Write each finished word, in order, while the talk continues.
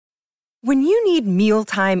When you need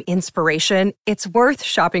mealtime inspiration, it's worth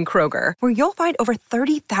shopping Kroger, where you'll find over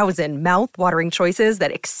 30,000 mouth-watering choices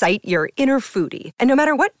that excite your inner foodie. And no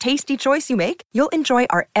matter what tasty choice you make, you'll enjoy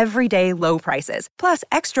our everyday low prices, plus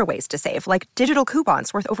extra ways to save, like digital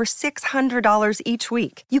coupons worth over $600 each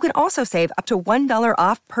week. You can also save up to $1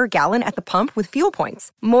 off per gallon at the pump with fuel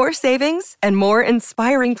points. More savings and more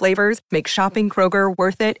inspiring flavors make shopping Kroger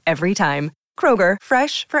worth it every time. Kroger,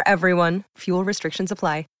 fresh for everyone. Fuel restrictions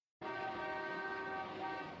apply.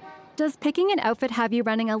 Does picking an outfit have you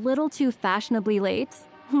running a little too fashionably late?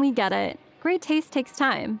 We get it. Great taste takes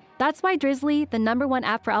time. That's why Drizzly, the #1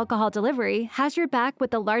 app for alcohol delivery, has your back with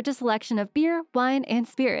the largest selection of beer, wine, and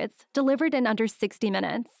spirits delivered in under 60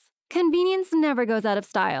 minutes. Convenience never goes out of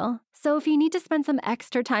style. So if you need to spend some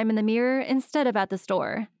extra time in the mirror instead of at the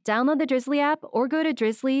store, download the Drizzly app or go to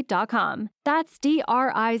drizzly.com. That's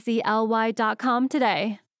DRIZLY.com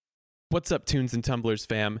today. What's up, Tunes and Tumblers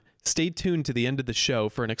fam? Stay tuned to the end of the show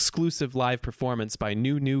for an exclusive live performance by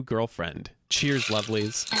New Girlfriend. Cheers,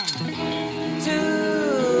 lovelies.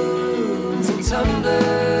 Tunes and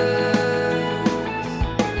Tumblers.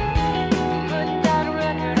 Put that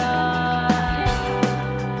record on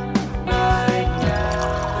right now.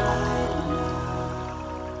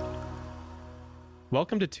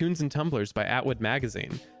 Welcome to Tunes and Tumblers by Atwood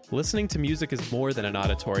Magazine. Listening to music is more than an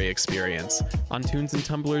auditory experience. On Tunes and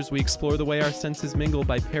Tumblers, we explore the way our senses mingle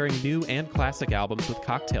by pairing new and classic albums with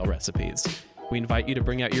cocktail recipes. We invite you to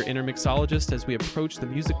bring out your inner mixologist as we approach the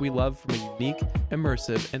music we love from a unique,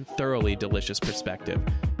 immersive, and thoroughly delicious perspective.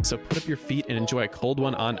 So put up your feet and enjoy a cold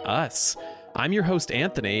one on us. I'm your host,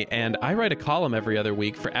 Anthony, and I write a column every other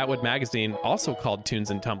week for Atwood Magazine, also called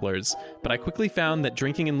Tunes and Tumblers. But I quickly found that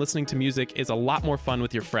drinking and listening to music is a lot more fun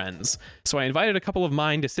with your friends. So I invited a couple of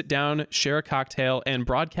mine to sit down, share a cocktail, and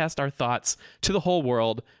broadcast our thoughts to the whole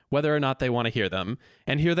world, whether or not they want to hear them.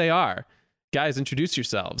 And here they are. Guys, introduce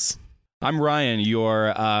yourselves. I'm Ryan,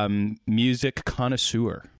 your music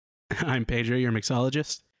connoisseur. I'm Pedro, your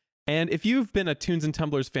mixologist. And if you've been a Tunes and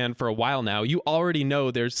Tumblers fan for a while now, you already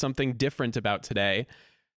know there's something different about today.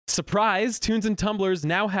 Surprise! Tunes and Tumblers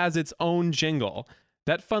now has its own jingle.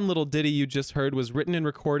 That fun little ditty you just heard was written and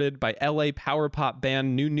recorded by LA power pop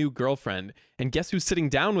band New Girlfriend. And guess who's sitting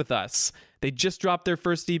down with us? They just dropped their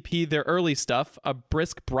first EP, their early stuff, a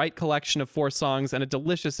brisk, bright collection of 4 songs, and a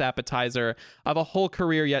delicious appetizer of a whole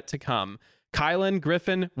career yet to come. Kylan,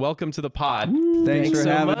 Griffin, welcome to the pod. Thanks for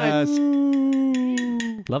so having much. us.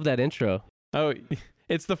 Love that intro. Oh,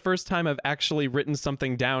 it's the first time I've actually written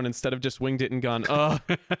something down instead of just winged it and gone, who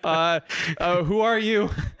are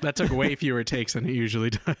you? That took way fewer takes than it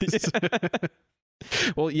usually does.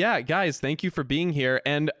 Well, yeah, guys, thank you for being here.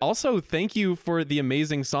 And also, thank you for the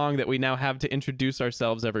amazing song that we now have to introduce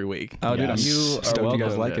ourselves every week. Oh, dude, I'm stoked you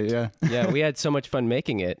guys like it. Yeah. Yeah, we had so much fun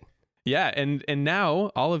making it. Yeah, and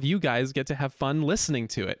now all of you guys get to have fun listening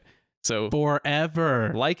to it. So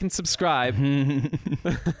Forever. like and subscribe.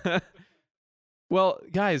 Well,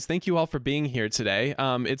 guys, thank you all for being here today.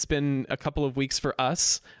 It's been a couple of weeks for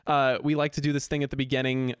us. We like to do this thing at the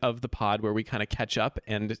beginning of the pod where we kind of catch up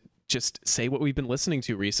and just say what we've been listening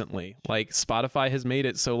to recently. Like Spotify has made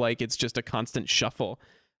it so like it's just a constant shuffle.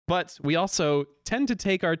 But we also tend to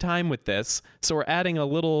take our time with this, so we're adding a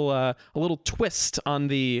little twist on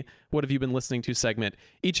the "What have you been listening to?" segment.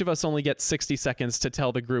 Each of us only gets 60 seconds to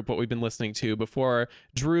tell the group what we've been listening to before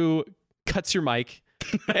Drew cuts your mic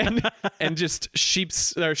and just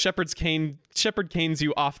shepherd canes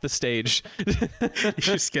you off the stage. You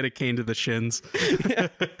just get a cane to the shins.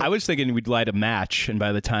 I was thinking we'd light a match, and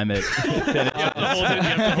by the time it You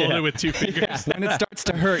have to hold it with 2 fingers. When it starts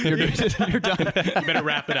to hurt, you're done. You better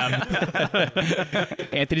wrap it up.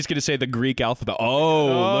 Anthony's going to say the Greek alphabet.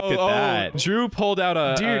 Look at that. Drew pulled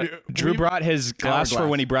out Drew brought his glass for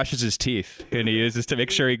when he brushes his teeth, and he uses to make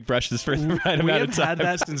sure he brushes for the right We amount have of time. had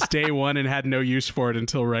that since day one and had no use for it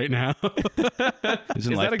until right now. Is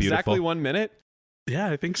that exactly 1 minute? Yeah,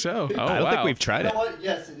 I think so. Oh, I don't wow. think we've tried You know it. what?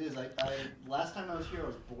 Yes, it is. Last time I was here, I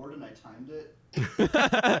was bored and I timed it.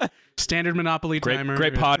 Standard Monopoly timer.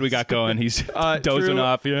 Great pod we got going. He's dozing Drew,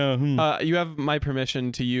 off. Yeah. You have my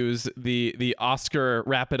permission to use the Oscar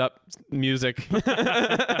wrap it up music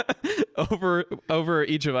over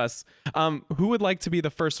each of us. Who would like to be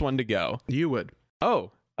the first one to go? You would.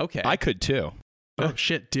 Oh, okay. I could too, Oh,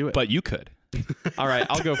 shit, do it. but you could. All right,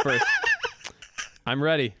 I'll go first. I'm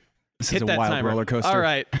ready. This Hit is a that wild timer. roller coaster. All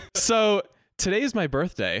right. So today is my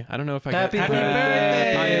birthday. I don't know if I Happy got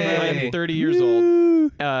birthday! I am 30 years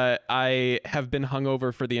old. I have been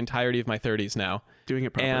hungover for the entirety of my 30s now. Doing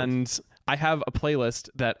it properly. And I have a playlist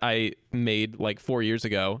that I made like 4 years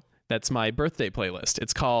ago That's my birthday playlist.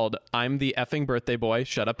 It's called I'm the Effing Birthday Boy.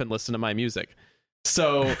 Shut up and listen to my music.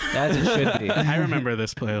 So as it should be. I remember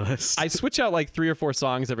this playlist. I switch out like 3 or 4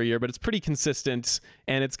 songs every year, but it's pretty consistent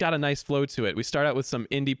and it's got a nice flow to it. We start out with some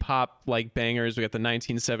indie pop like bangers. We got the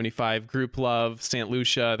 1975 Group Love, St.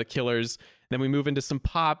 Lucia, The Killers. Then we move into some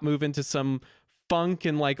pop, move into some funk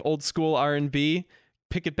and like old school R&B,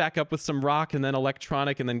 pick it back up with some rock and then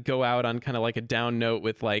electronic, and then go out on kind of like a down note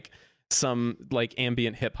with like some like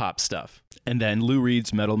ambient hip hop stuff. And then Lou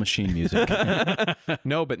Reed's Metal Machine music.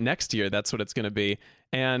 No, but next year that's what it's going to be.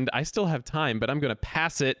 And I still have time, but I'm going to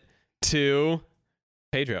pass it to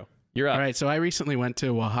Pedro. You're up. All right, so I recently went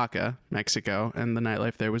to Oaxaca, Mexico, and the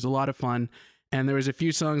nightlife there was a lot of fun. And there was a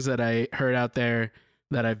few songs that I heard out there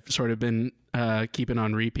that I've sort of been keeping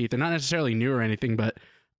on repeat. They're not necessarily new or anything, but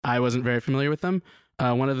I wasn't very familiar with them.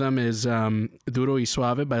 One of them is Duro y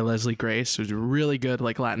Suave by Leslie Grace. It was a really good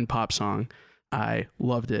like Latin pop song. I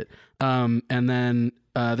loved it. And then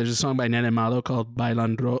there's a song by Nene Malo called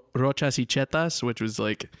Bailan Rochas y Chetas, which was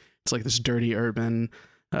like, it's like this dirty urban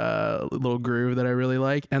little groove that I really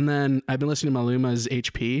like. And then I've been listening to Maluma's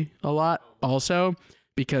HP a lot also,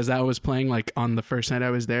 because that was playing like on the first night I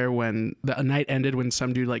was there, when the night ended when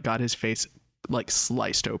some dude like got his face like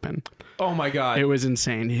sliced open. Oh my God. It was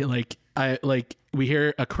insane. He we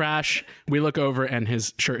hear a crash, we look over and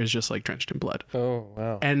his shirt is just like drenched in blood. Oh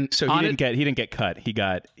wow. And so he didn't get cut.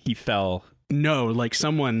 He fell. No, like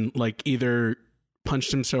someone like either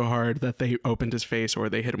punched him so hard that they opened his face or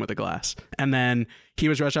they hit him with a glass. And then he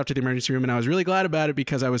was rushed off to the emergency room, and I was really glad about it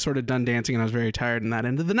because I was sort of done dancing and I was very tired, and that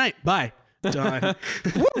ended the night. Bye. Done.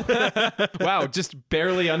 Wow, just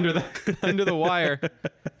barely under the wire.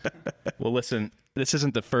 Well, listen, this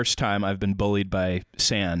isn't the first time I've been bullied by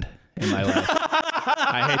sand in my life.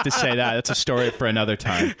 I hate to say that. That's a story for another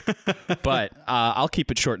time. But I'll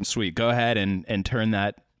keep it short and sweet. Go ahead and turn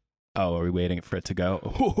that. Oh, are we waiting for it to go?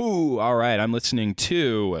 Ooh, all right. I'm listening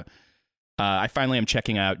to. I finally am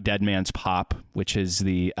checking out Dead Man's Pop, which is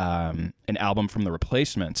the an album from The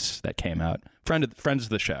Replacements that came out. Friends of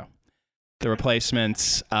the show. The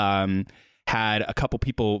Replacements had a couple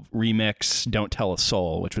people remix Don't Tell a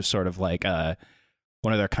Soul, which was sort of like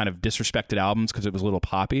one of their kind of disrespected albums because it was a little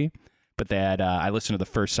poppy. But they had, I listened to the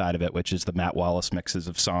first side of it, which is the Matt Wallace mixes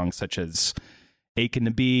of songs such as Aching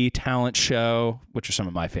to Be, Talent Show, which are some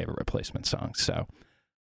of my favorite Replacement songs. So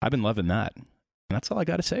I've been loving that. And that's all I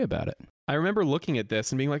got to say about it. I remember looking at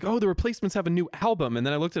this and being like, oh, the Replacements have a new album. And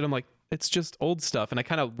then I looked at it, I'm like, it's just old stuff. And I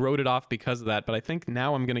kind of wrote it off because of that. But I think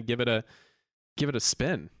now I'm going to give it a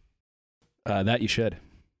spin. That you should.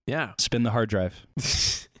 Yeah. Spin the hard drive.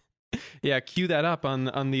 Yeah, cue that up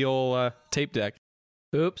on the old tape deck.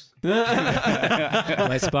 Oops.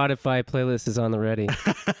 My Spotify playlist is on the ready.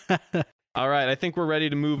 All right, I think we're ready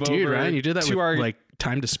to move over. Dude, Ryan, you did that to with our like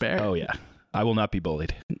time to spare. Oh, yeah. I will not be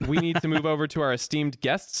bullied. We need to move over to our esteemed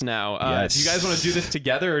guests now. Yes. Do you guys want to do this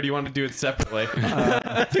together, or do you want to do it separately? Is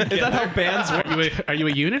that how bands work? Are you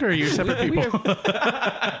a unit or are you separate people?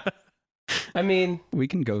 I mean, we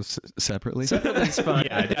can go separately. Separately is fine.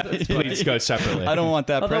 Yeah, please go separately. I don't want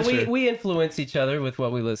that Although pressure. we influence each other with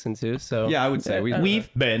what we listen to. So yeah, I would say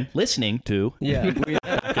we've been listening to. Yeah. Have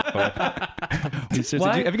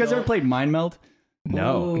you guys ever played Mind Meld?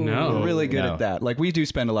 No. We're really good at that. Like, we do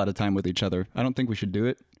spend a lot of time with each other. I don't think we should do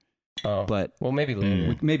it. Oh, but well, maybe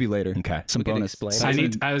later. Maybe later. Okay. Some bonus. I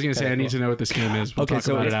was gonna say I need to know what this game is. We'll talk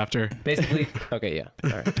about it after. Basically. Okay. Yeah.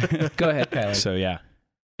 All right. Go ahead, Kylan. So yeah.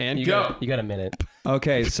 And you go. You got a minute.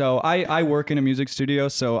 Okay. So I work in a music studio,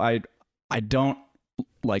 so I don't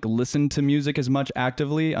like listen to music as much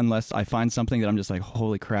actively unless I find something that I'm just like,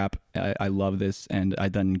 holy crap, I love this, and I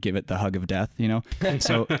then give it the hug of death, you know?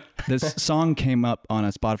 So this song came up on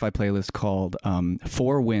a Spotify playlist called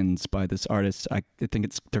Four Winds by this artist. I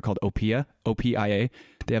think they're called Opia, O-P-I-A.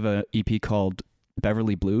 They have an EP called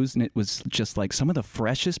Beverly Blues, and it was just like some of the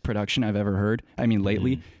freshest production I've ever heard. I mean,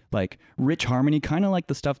 lately, like rich harmony, kind of like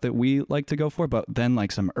the stuff that we like to go for, but then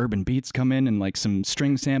like some urban beats come in and like some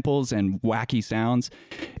string samples and wacky sounds.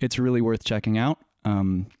 It's really worth checking out.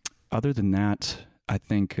 Other than that, I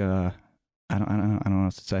think I don't know what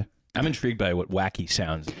else to say. I'm intrigued by what wacky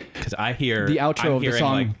sounds, because I hear the outro of the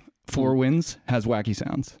song. Like, Four Winds has wacky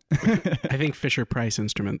sounds. I think Fisher Price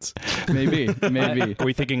instruments. Maybe. Are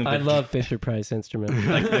we thinking? I love Fisher Price instruments,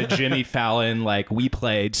 like the Jimmy Fallon, like we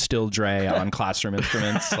played Still Dre on Classroom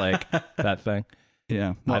Instruments, like that thing.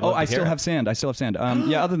 Yeah. Well, I still have sand.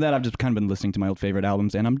 Yeah. Other than that, I've just kind of been listening to my old favorite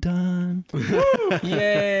albums, and I'm done.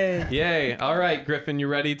 Yay! All right, Griffin, you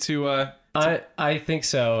ready to? I think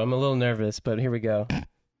so. I'm a little nervous, but here we go.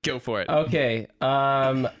 Go for it. Okay.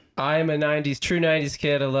 I'm a true 90s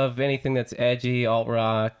kid. I love anything that's edgy, alt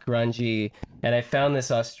rock, grungy. And I found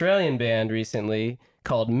this Australian band recently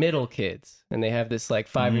called Middle Kids. And they have this like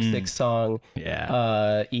 5 or 6 song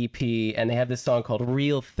EP. And they have this song called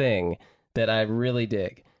Real Thing that I really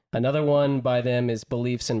dig. Another one by them is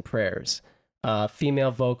Beliefs and Prayers.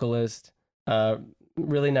 Female vocalist,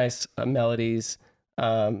 really nice melodies.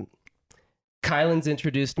 Kylan's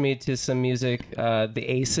introduced me to some music, the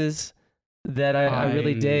Aces, that I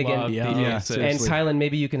really dig. And Kylan,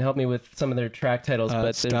 maybe you can help me with some of their track titles.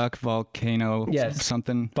 But Stuck, Volcano,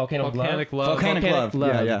 something. Volcanic Love. Volcanic Love.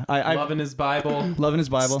 Yeah. Love in His Bible. Love in His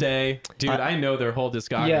Bible. Stay. Dude, I know their whole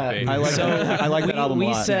discography. Yeah. I like that album a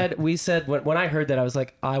lot. We said when I heard that, I was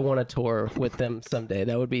like, I want to tour with them someday.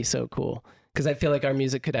 That would be so cool. Because I feel like our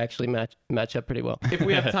music could actually match up pretty well. If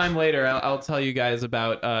we have time later, I'll tell you guys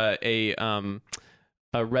about a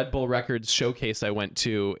Red Bull Records showcase I went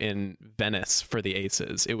to in Venice for the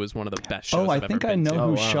Aces. It was one of the best shows I've ever been to. I know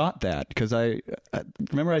who shot that, because I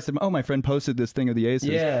remember I said, my friend posted this thing of the Aces.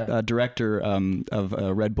 Yeah. Director of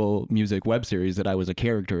a Red Bull Music web series that I was a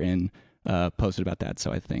character in posted about that.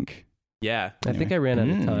 So I think... Yeah. I think I ran out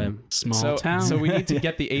of time. Small town. So we need to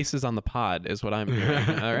get the Aces on the pod is what I'm hearing.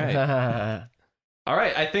 All right. All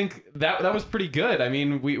right. I think that was pretty good. I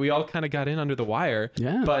mean, we all kind of got in under the wire.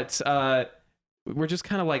 Yeah. But we're just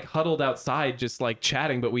kind of like huddled outside, just like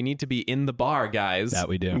chatting, but we need to be in the bar, guys. That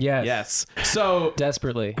we do. Yes. So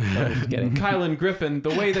desperately. No, I'm just kidding. Kylan Griffin,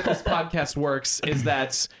 the way that this podcast works is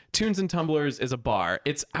that Tunes and Tumblers is a bar.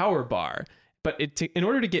 It's our bar. But in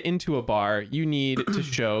order to get into a bar, you need to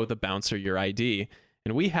show the bouncer your ID.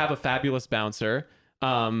 And we have a fabulous bouncer.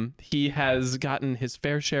 He has gotten his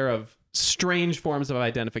fair share of strange forms of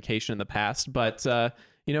identification in the past, but,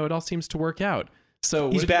 it all seems to work out.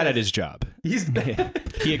 So he's bad at his job. He's bad.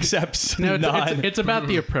 He accepts. No, it's about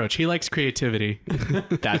the approach. He likes creativity.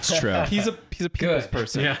 That's true. He's a people's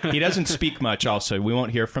person. Yeah. He doesn't speak much. Also, we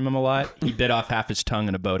won't hear from him a lot. He bit off half his tongue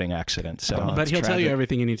in a boating accident. So, but he'll tell you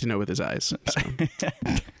everything you need to know with his eyes. So.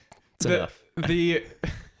 It's enough. The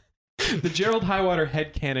Gerald Highwater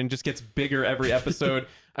headcanon just gets bigger every episode.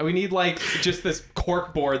 We need like just this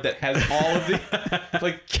cork board that has all of the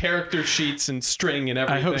like character sheets and string and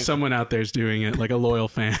everything. I hope someone out there is doing it, like a loyal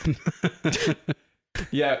fan.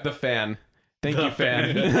 Yeah, the fan. Thank you,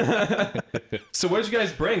 fan. So what did you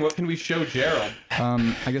guys bring? What can we show Gerald?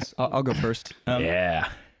 I guess I'll go first. Yeah.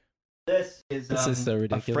 This is so a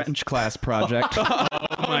ridiculous. French class project. Oh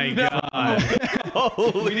my God.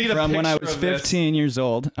 We need from when I was picture of this. 15 years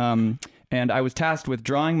old. And I was tasked with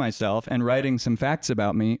drawing myself and writing some facts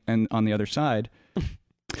about me and on the other side.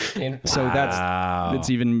 So that's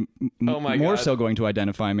even more God. so going to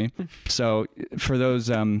identify me. So for those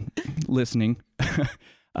listening,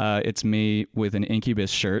 it's me with an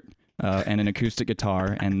Incubus shirt and an acoustic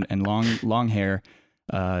guitar and long hair.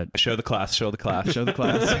 Show the class. Show the class.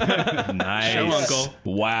 Nice. Show Uncle.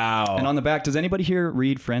 Wow. And on the back, does anybody here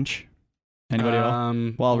read French? Anybody at all?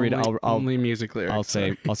 Well, I'll read it. I'll only music lyrics.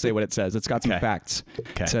 I'll say what it says. It's got some facts.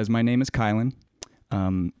 Okay. It says, "My name is Kylan.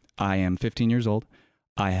 I am 15 years old.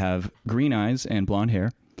 I have green eyes and blonde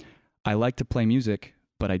hair. I like to play music,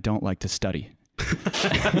 but I don't like to study."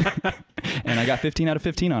 And I got 15 out of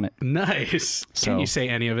 15 on it. Nice. So, can you say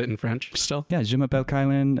any of it in French still? Yeah, je m'appelle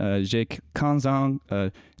Kylan. J'ai 15 ans.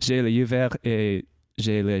 J'ai les yeux verts et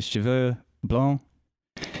j'ai les cheveux blancs.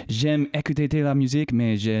 J'aime écouter de la musique,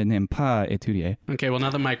 mais je n'aime pas étudier. Okay, well, now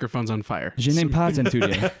the microphone's on fire. Je n'aime pas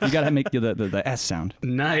étudier. You gotta make the S sound.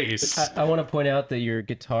 Nice. I want to point out that your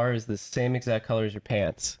guitar is the same exact color as your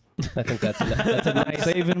pants. I think that's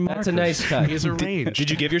a nice cut. He's arranged.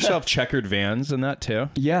 Did you give yourself checkered Vans in that too?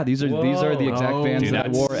 Yeah, these are the exact Vans that I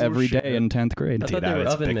wore every day in 10th grade. I thought they were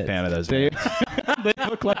was a oven big mitts. fan of those. They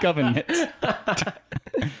look like oven mitts.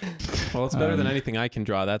 Well, it's better than anything I can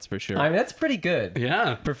draw, that's for sure. I mean, that's pretty good.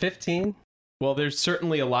 Yeah. For 15? Well, there's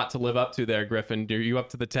certainly a lot to live up to there, Griffin. Are you up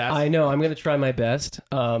to the task? I know. I'm going to try my best.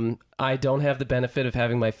 I don't have the benefit of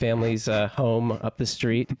having my family's home up the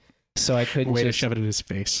street, so I couldn't Way to shove it in his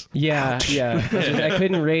face. Yeah. I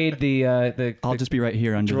couldn't raid the I'll just be right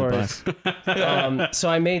here under drawers. the bus. So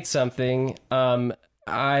I made something.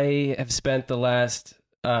 I have spent the last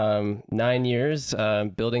 9 years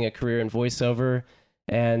building a career in voiceover,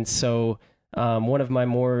 and so one of my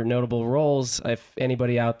more notable roles, if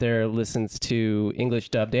anybody out there listens to English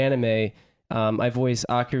dubbed anime, I voice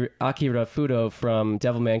Akira Fudo from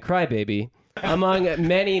Devilman Crybaby, among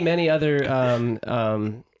many other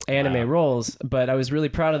anime roles. But I was really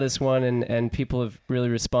proud of this one, and people have really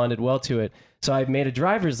responded well to it. So I've made a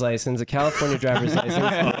driver's license, a California driver's license,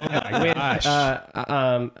 with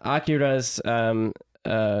Akira's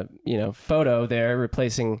photo there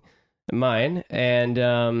replacing mine,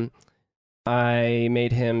 and I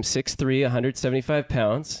made him 6'3", 175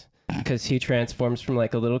 pounds, because he transforms from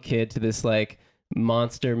like a little kid to this like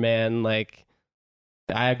monster man, like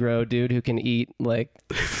aggro dude who can eat like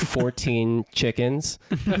 14 chickens.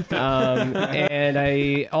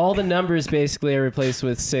 And all the numbers basically are replaced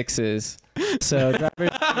with sixes. So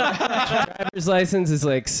driver's license is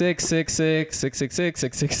like 666, 666,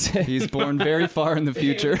 666. He's born very far in the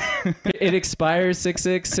future. It expires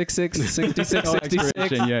 66, 66, 66,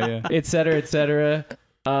 66, Yeah. et cetera, et cetera.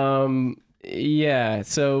 Yeah,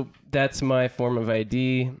 so that's my form of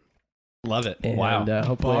ID. Love it. And, Wow.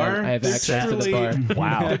 Hopefully Bar? I have access to the bar.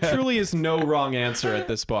 Wow. There truly is no wrong answer at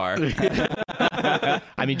this bar.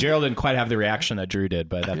 I mean, Gerald didn't quite have the reaction that Drew did,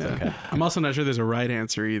 but that's okay. I'm also not sure there's a right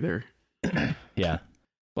answer either. Yeah.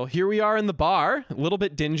 Well, here we are in the bar, a little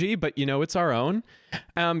bit dingy, but it's our own.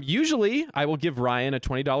 Usually, I will give Ryan a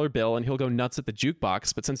 $20 bill and he'll go nuts at the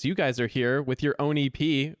jukebox. But since you guys are here with your own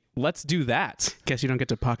EP, let's do that. Guess you don't get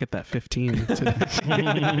to pocket that 15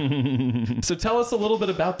 today. So tell us a little bit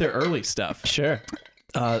about their early stuff. Sure.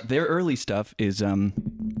 Their early stuff is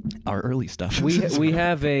our early stuff. We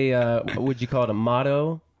have a, what would you call it, a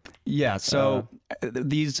motto? Yeah, so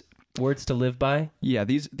these... Words to live by? Yeah,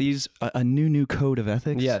 these a new code of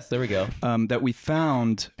ethics. Yes, there we go. That we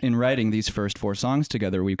found in writing these first 4 songs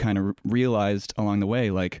together. We kind of realized along the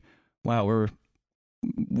way, like, wow,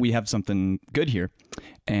 we have something good here.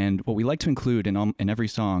 And what we like to include in every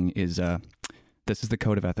song is this is the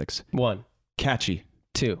code of ethics: 1, catchy,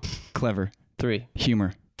 2, clever, 3,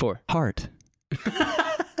 humor, 4. heart.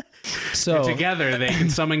 So Together they can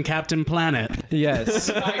summon Captain Planet.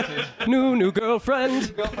 yes, new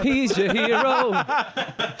girlfriend, he's your hero.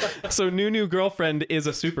 So New Girlfriend is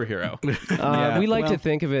a superhero. We like to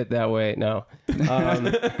think of it that way. No,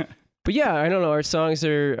 but yeah, I don't know. Our songs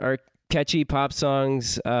are catchy pop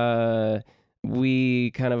songs.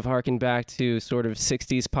 We kind of harken back to sort of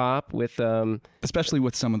 60s pop with Especially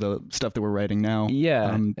with some of the stuff that we're writing now.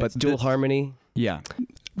 but But dual this- harmony. Yeah,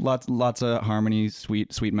 lots of harmonies,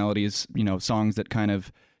 sweet melodies. Songs that kind of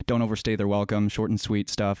don't overstay their welcome. Short and sweet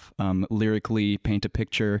stuff. Lyrically paint a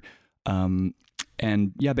picture. And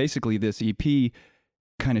yeah, basically this EP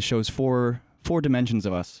kind of shows four dimensions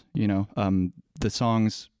of us. The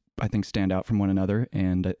songs I think stand out from one another,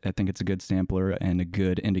 and I think it's a good sampler and a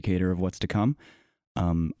good indicator of what's to come.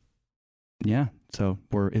 Yeah, so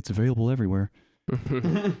it's available everywhere.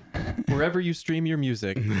 Wherever you stream your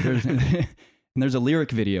music. And there's a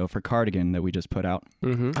lyric video for Cardigan that we just put out.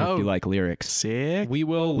 Mm-hmm. If you like lyrics. Sick. We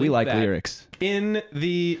will We link like that lyrics. in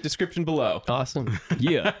the description below. Awesome.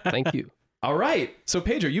 Yeah. Thank you. All right. So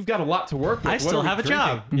Pedro, you've got a lot to work with. I What still are we have a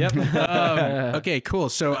drinking? job. Yep. Okay, cool.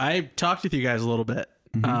 So I talked with you guys a little bit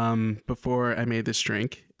before I made this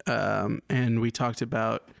drink. And we talked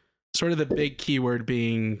about sort of the big keyword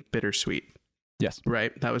being bittersweet. Yes.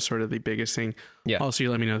 Right? That was sort of the biggest thing. Yeah. Also, you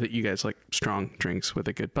let me know that you guys like strong drinks with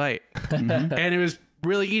a good bite. Mhm. And it was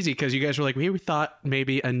really easy because you guys were like, we thought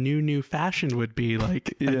maybe a new fashion would be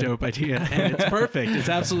like a dope idea. And it's perfect. It's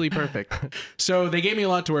absolutely perfect. So they gave me a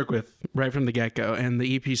lot to work with right from the get-go. And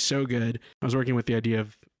the EP's so good. I was working with the idea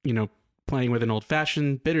of, playing with an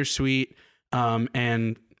old-fashioned, bittersweet,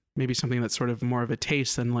 and maybe something that's sort of more of a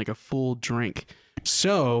taste than like a full drink.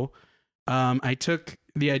 So I took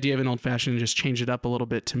the idea of an old-fashioned and just changed it up a little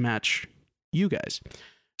bit to match you guys.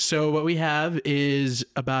 So what we have is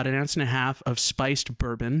about 1.5 ounces of spiced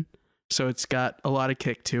bourbon. So it's got a lot of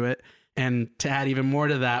kick to it. And to add even more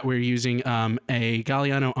to that, we're using a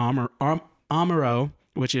Galliano Amaro,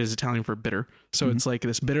 which is Italian for bitter. So it's like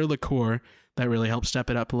this bitter liqueur that really helps step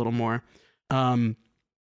it up a little more. And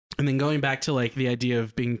then going back to like the idea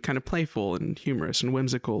of being kind of playful and humorous and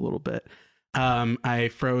whimsical a little bit, I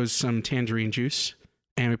froze some tangerine juice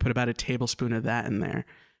and we put about a tablespoon of that in there.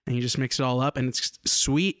 And you just mix it all up, and it's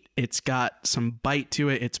sweet. It's got some bite to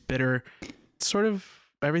it. It's bitter. It's sort of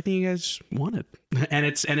everything you guys wanted. And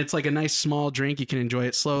it's like a nice small drink. You can enjoy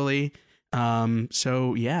it slowly.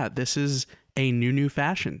 So yeah, this is a new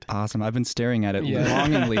fashioned. Awesome. I've been staring at it Yeah.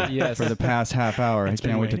 longingly Yes. for the past half hour. I It's been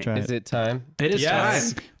can't wait to waiting. try Is it. it time? It is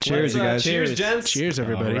Yes. time. Cheers, you guys. Cheers, gents. Cheers,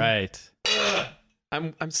 everybody. All right.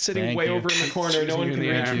 I'm sitting Thank way you. over in the corner. No one You can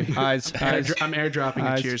in the reach you. Eyes. I'm airdropping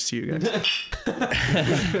a Eyes. cheers to you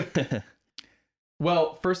guys.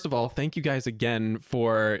 Well, first of all, thank you guys again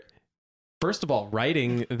for, first of all,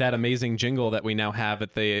 writing that amazing jingle that we now have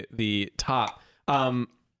at the top.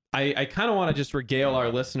 I kind of want to just regale our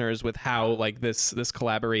listeners with how like this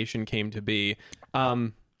collaboration came to be.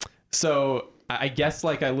 So I guess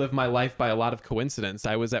like I live my life by a lot of coincidence.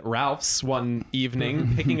 I was at Ralph's one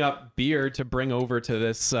evening picking up beer to bring over to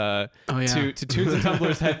this to Tunes and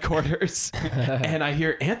Tumblers headquarters, and I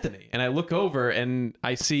hear Anthony, and I look over and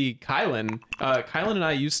I see Kylan. Kylan and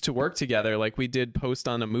I used to work together. Like we did post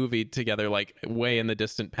on a movie together, like way in the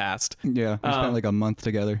distant past. Yeah, we spent like a month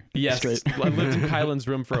together. Yes, straight. I lived in Kylan's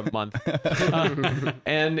room for a month,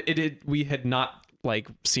 and we had not like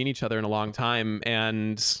seen each other in a long time,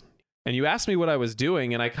 and you asked me what I was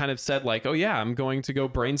doing, and I kind of said like, oh yeah, I'm going to go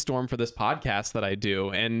brainstorm for this podcast that I do.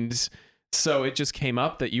 And so it just came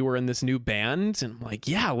up that you were in this new band, and I'm like,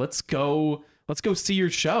 yeah, let's go see your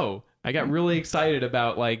show. I got really excited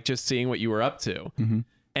about like just seeing what you were up to.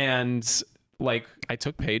 And like I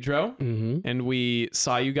took Pedro and we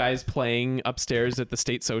saw you guys playing upstairs at the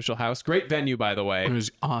State Social House. Great venue, by the way. It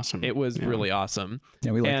was awesome. It was really awesome.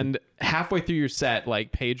 Yeah, we liked and halfway through your set,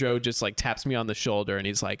 like Pedro just like taps me on the shoulder and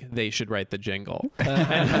he's like, they should write the jingle.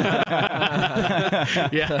 Yeah.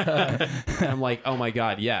 And I'm like, oh my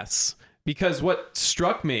God, yes. Because what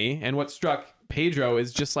struck me and what struck Pedro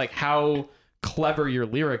is just like how clever your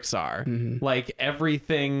lyrics are. Like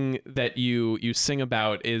everything that you sing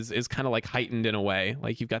about is kind of like heightened in a way.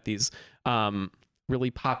 Like you've got these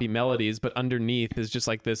really poppy melodies, but underneath is just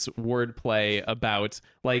like this wordplay about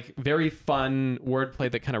like very fun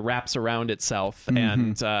wordplay that kind of wraps around itself.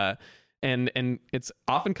 And it's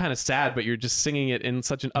often kind of sad, but you're just singing it in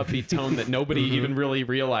such an upbeat tone that nobody even really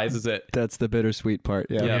realizes it. That's the bittersweet part.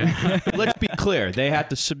 Yeah. Let's be clear. They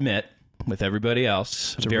had to submit with everybody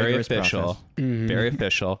else. It's a very rigorous official. Very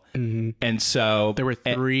official. And so there were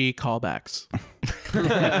 3 callbacks.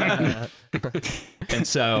 And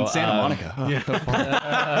so In Santa Monica.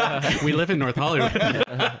 We live in North Hollywood.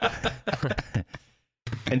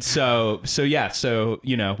 And so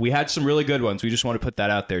you know, we had some really good ones. We just want to put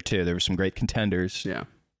that out there too. There were some great contenders. Yeah.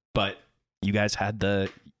 But you guys had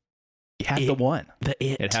the one.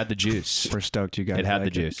 It had the juice. We're stoked you guys. It had the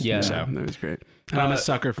liked it. juice. Yeah. So That was great. And I'm a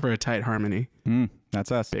sucker for a tight harmony.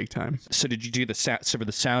 That's us. Big time. So did you do the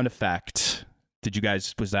sound effect?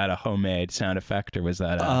 Was that a homemade sound effect or was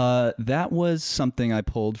that that was something I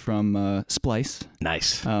pulled from Splice.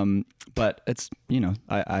 Nice. But it's, you know,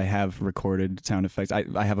 I have recorded sound effects.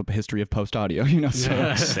 I have a history of post audio, you know,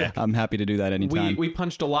 so I'm happy to do that anytime. We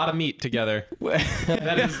punched a lot of meat together.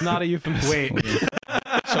 That is not a euphemism. Wait.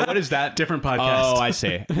 So what is that? Different podcast. Oh, I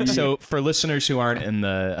see. So for listeners who aren't in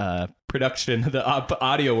the production, the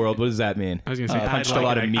audio world, what does that mean? I was going to say, punched a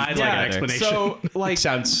lot of meat I'd like an together. explanation. So like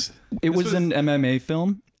Sounds... It was an MMA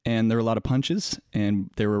film, and there were a lot of punches, and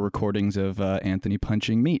there were recordings of Anthony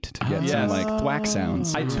punching meat to get some like thwack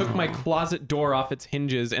sounds. I took my closet door off its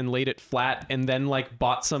hinges and laid it flat, and then like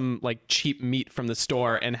bought some like cheap meat from the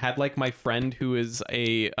store and had like my friend who is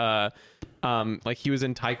a like he was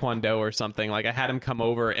in Taekwondo or something. Like I had him come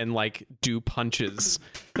over and like do punches.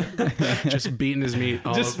 Just beating his meat.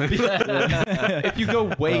 If you go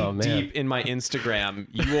way Oh, man. deep in my Instagram,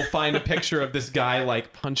 you will find a picture of this guy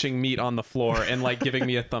like punching meat on the floor and like giving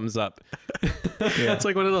me a thumbs up. It's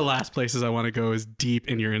like one of the last places I want to go is deep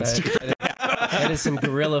in your Instagram. That is some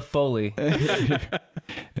guerrilla foley.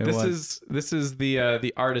 This is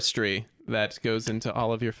the artistry that goes into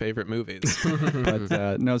all of your favorite movies.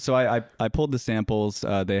 But no, so I pulled the samples.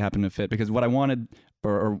 They happened to fit because what I wanted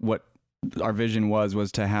or what our vision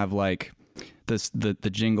was to have like the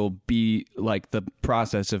jingle be like the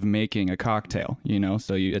process of making a cocktail, you know?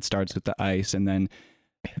 So it starts with the ice and then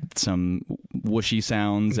some whooshy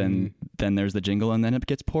sounds and then there's the jingle and then it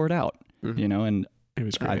gets poured out, you know? And It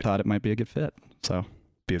was great. I thought it might be a good fit. So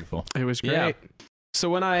Beautiful. It was great. Yeah. So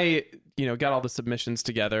when I, got all the submissions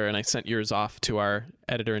together and I sent yours off to our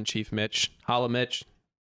editor-in-chief, Mitch. Holla, Mitch.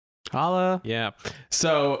 Holla. Yeah.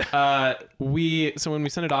 So when we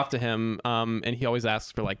sent it off to him, and he always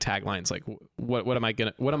asks for like taglines, like what am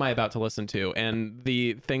I about to listen to? And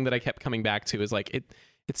the thing that I kept coming back to is like it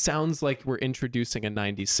sounds like we're introducing a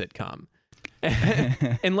 90s sitcom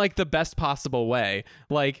in like the best possible way.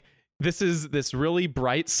 Like this is this really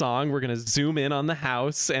bright song. We're going to zoom in on the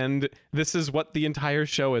house, and this is what the entire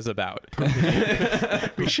show is about.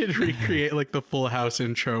 We should recreate like the Full House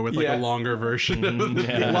intro with like a longer version.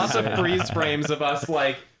 Lots of freeze frames of us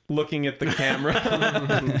like looking at the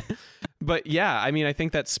camera. But yeah, I mean, I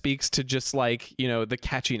think that speaks to just like, the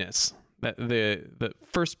catchiness, that the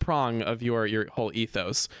first prong of your whole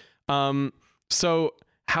ethos. So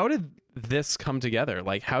how did this come together?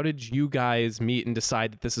 Like, how did you guys meet and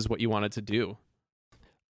decide that this is what you wanted to do?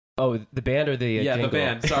 Oh, the band or the jingle? The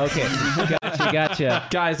band. Sorry. Okay, gotcha.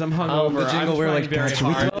 Guys, I'm hungover. the jingle, I'm we're trying like, very "Gosh,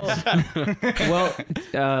 hard.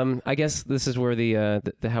 Well, I guess this is where the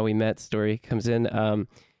how we met story comes in.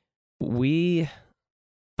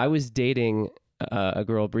 I was dating a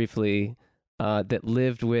girl briefly that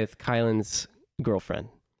lived with Kylan's girlfriend,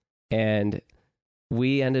 and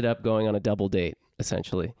we ended up going on a double date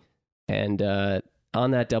essentially. And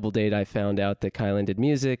on that double date, I found out that Kylan did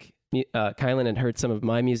music. Kylan had heard some of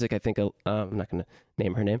my music. I think I'm not going to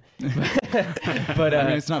name her name, but I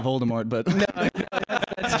mean, it's not Voldemort, but no,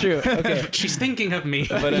 that's true. Okay, She's thinking of me.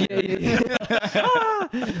 but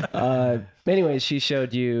anyways, she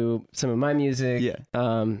showed you some of my music. Yeah.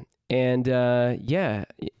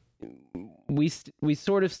 We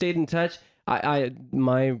sort of stayed in touch.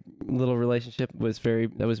 My little relationship was very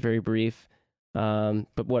brief.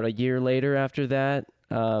 But what, a year later after that,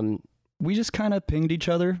 we just kind of pinged each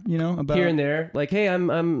other, about here and there, like, hey,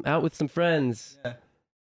 I'm out with some friends. Yeah.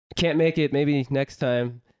 Can't make it. Maybe next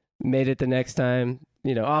time. Made it the next time.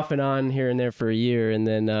 Off and on here and there for a year, and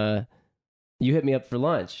then you hit me up for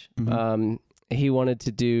lunch. Mhm. He wanted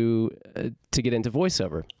to get into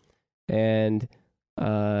voiceover, and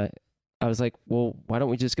I was like, well, why don't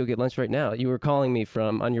we just go get lunch right now? You were calling me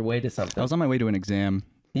on your way to something. I was on my way to an exam,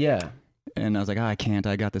 Yeah. and I was like, I can't.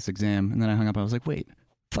 I got this exam, and then I hung up. I was like, wait,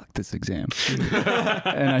 fuck this exam,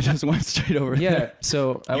 and I just went straight over. Yeah. there.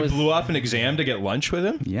 So I You was. blew off an exam to get lunch with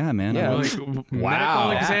him? Yeah, man. Yeah. I'm, Like Wow.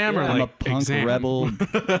 medical exam or I'm like a punk exam? rebel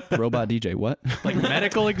robot DJ. What? Like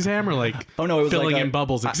medical exam or like Oh no, it was filling like in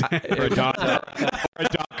bubbles exam? Or a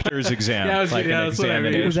doctor's exam. Yeah, like an that's what I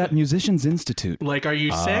mean. it examination. was at Musicians Institute. Like, are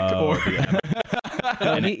you sick Oh, or? yeah.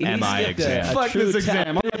 An MI exam. Fuck this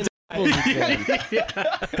exam.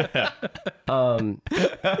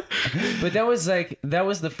 But that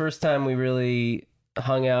was the first time we really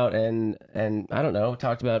hung out and I don't know,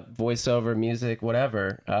 talked about voiceover, music,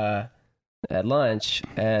 whatever, at lunch.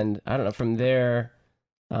 And I don't know, from there,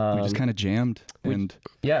 We just kind of jammed, and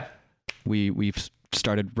yeah. we've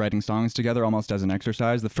started writing songs together almost as an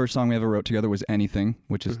exercise. The first song we ever wrote together was Anything,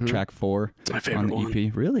 which is track 4 My on favorite the one.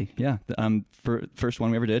 EP. Really? Yeah. First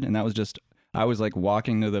one we ever did, and that was just, I was like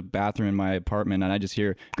walking to the bathroom in my apartment, and I just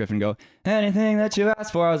hear Griffin go, anything that you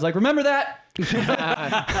asked for. I was like, remember that?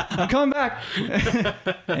 I'm coming back.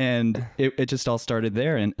 And it just all started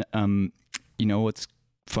there. And what's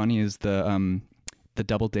funny is the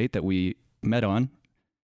double date that we met on,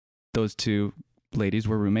 those two ladies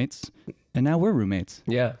were roommates, and now we're roommates.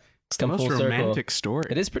 Yeah. It's the Come most full circle. romantic story.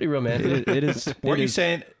 It is pretty romantic. It is. Weren't it you is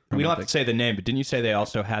saying, we don't have romantic. to say the name, but didn't you say they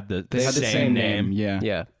also had the They had the same name. Yeah.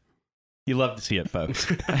 Yeah. You love to see it, folks.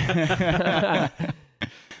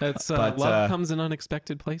 That's But, love comes in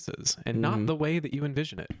unexpected places, and not the way that you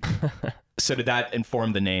envision it. So did that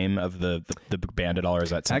inform the name of the band at all, or is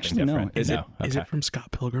that something Actually, no. different? Is it- Is it from Scott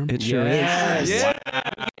Pilgrim? It sure Yes. is. Yeah.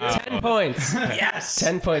 10 points. Yes.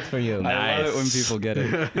 10 points for you. I love it when people get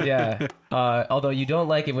it. Yeah. Although you don't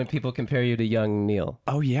like it when people compare you to young Neil.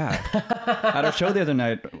 Oh yeah. At our show the other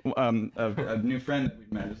night, a new friend that we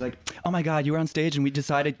met was like, "Oh my God, you were on stage and we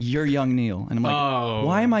decided you're young Neil." And I'm like, Oh.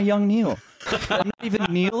 "Why am I young Neil? I'm not even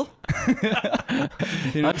Neil."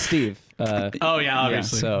 I'm Steve. Oh yeah,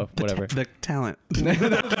 obviously. so The whatever. the talent.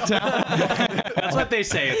 That's what they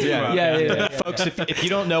say. It's Yeah. Folks, if you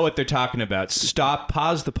don't know what they're talking about,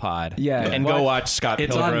 pause the pod, Yeah. and go watch Scott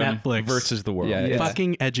It's on Pilgrim Netflix. versus the World. Yeah, Yeah.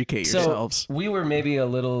 Fucking educate So yourselves. we were maybe a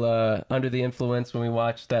little under the influence when we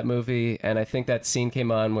watched that movie, and I think that scene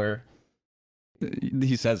came on where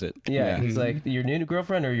He says it. he's like, your new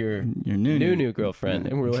girlfriend or your Your new girlfriend,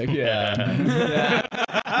 and we're like, yeah.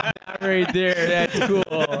 Right there, that's cool.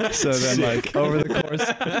 So then, like over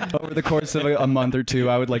the course of a month or two,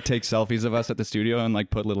 I would like take selfies of us at the studio and like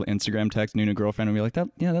put little Instagram text, new girlfriend, and be like, that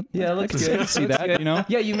looks looks good. See Looks that, good. you know?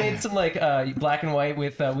 Yeah, you made some like black and white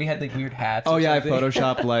with we had like weird hats. Oh or yeah, I something.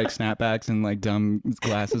 photoshopped like snapbacks and like dumb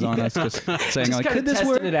glasses on us, just saying Just like, kinda could this testing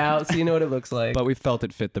work? it out so you know what it looks like. But we felt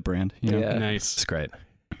it fit the brand. You know? Yeah. Nice. It's great.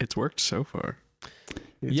 It's worked so far.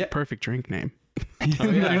 It's Yeah. a perfect drink name.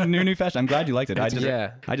 new fashion. I'm glad you liked it. I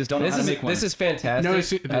just don't know This how to is make one. this is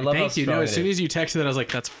fantastic. No, I love how thank you. strong No, it as soon is. as you texted it, I was like,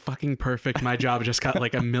 "That's fucking perfect." My job just got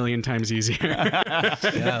like a million times easier.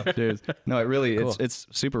 Yeah. Cheers. No, it really Cool. it's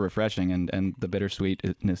super refreshing, and the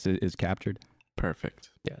bittersweetness is captured.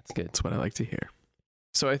 Perfect. Yeah, it's good. That's what I like to hear.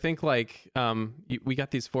 So I think like we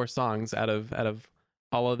got these 4 songs out of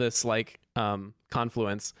all of this like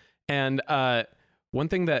confluence, and one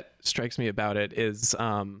thing that strikes me about it is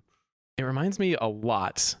it reminds me a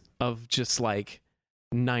lot of just like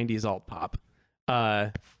 90s alt pop.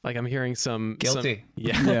 Like I'm hearing some Guilty.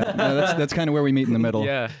 Yeah. Yeah, no, that's kind of where we meet in the middle.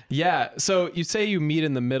 Yeah. So you say you meet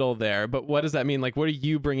in the middle there, but what does that mean? Like, what are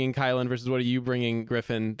you bringing, Kylan, versus what are you bringing,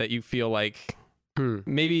 Griffin, that you feel like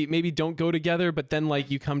maybe don't go together, but then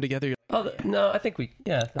like you come together. You're No, I think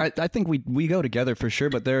I think we go together for sure,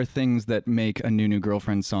 but there are things that make a new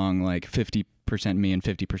girlfriend song like 50% me and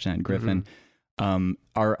 50% Griffin.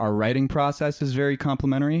 Our writing process is very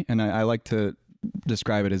complementary, and I like to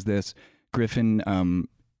describe it as this. Griffin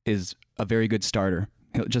is a very good starter.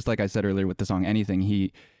 Just like I said earlier with the song Anything,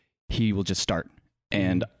 he will just start.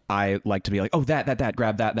 And I like to be like, oh, that,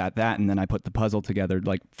 grab that, and then I put the puzzle together.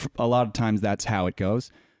 Like a lot of times that's how it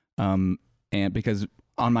goes. And because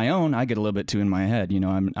on my own, I get a little bit too in my head. You know,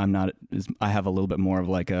 I'm not, I have a little bit more of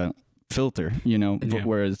like a filter, you know,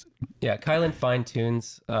 whereas. Yeah, Kylan fine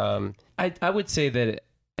tunes. I would say that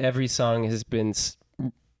every song has been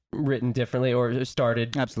written differently or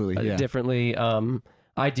started absolutely differently.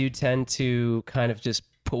 I do tend to kind of just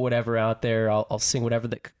put whatever out there. I'll sing whatever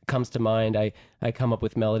that comes to mind. I come up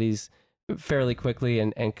with melodies fairly quickly,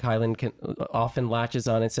 and Kylan often latches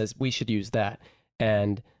on and says we should use that,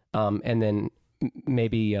 and then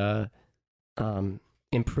maybe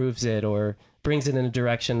improves it or brings it in a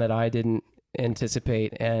direction that I didn't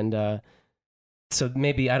anticipate, and so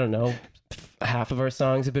maybe, I don't know, half of our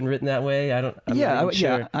songs have been written that way. I'm not even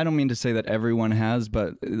sure. Yeah. I don't mean to say that everyone has,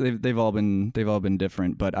 but they've all been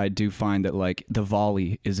different. But I do find that like the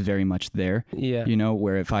volley is very much there. Yeah. You know,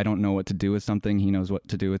 where if I don't know what to do with something, he knows what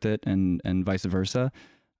to do with it, and vice versa.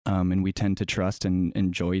 And we tend to trust and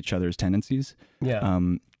enjoy each other's tendencies. Yeah.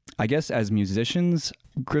 I guess as musicians,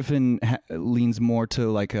 Griffin leans more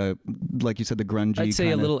to like you said, the grungy. I'd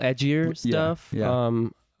say a little edgier stuff. Yeah.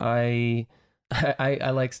 I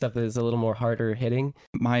like stuff that is a little more harder hitting.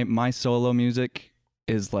 My solo music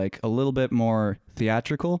is like a little bit more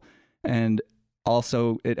theatrical, and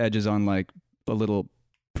also it edges on like a little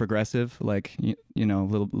progressive, like you know,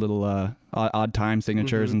 little odd time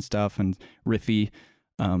signatures and stuff, and riffy.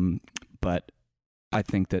 But I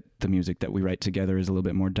think that the music that we write together is a little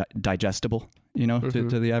bit more digestible, you know,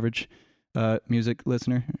 to the average music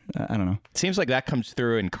listener. I don't know. It seems like that comes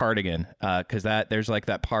through in Cardigan, because there's like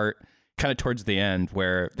that part kind of towards the end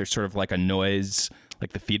where there's sort of like a noise,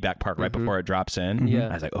 like the feedback part right before it drops in. Yeah.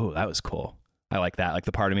 I was like, oh, that was cool. I like that. Like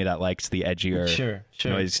the part of me that likes the edgier, sure.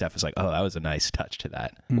 noisy stuff is like, oh, that was a nice touch to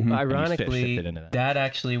that. Ironically, that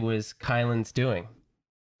actually was Kylan's doing.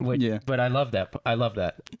 But I love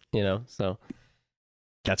that. You know, so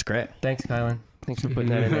that's great. Thanks, Kylan. Thanks for putting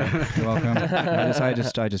that in there. You're welcome.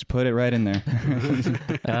 I just put it right in there.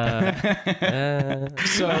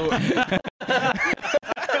 So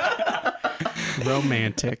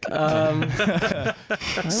romantic.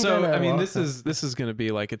 So I mean, this is going to be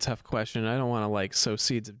like a tough question. I don't want to like sow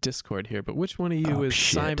seeds of discord here, but which one of you is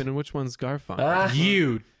Simon and which one's Garfunkel?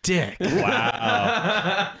 You dick!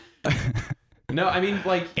 Wow. No, I mean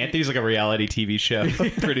like Anthony's like a reality TV show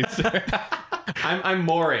producer. I'm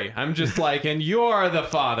Maury. I'm just like, and you're the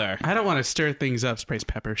father. I don't want to stir things up. Sprays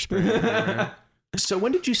pepper spray. So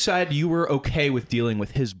when did you decide you were okay with dealing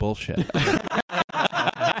with his bullshit? What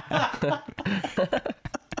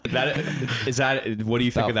do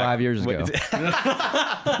you think of that? 5 years ago.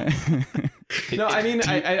 No, I mean,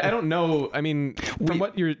 I don't know. I mean, from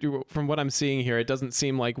what I'm seeing here, it doesn't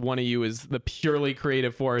seem like one of you is the purely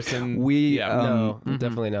creative force, and no,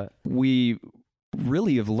 definitely not. We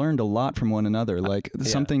really have learned a lot from one another. Like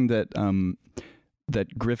something that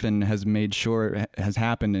that Griffin has made sure has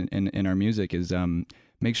happened in our music is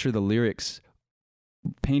make sure the lyrics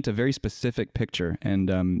paint a very specific picture,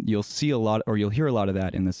 and you'll see a lot, or you'll hear a lot of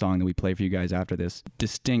that in the song that we play for you guys after this.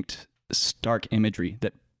 Distinct, stark imagery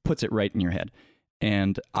that puts it right in your head,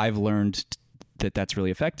 and I've learned that that's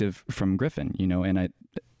really effective from Griffin. You know, and I.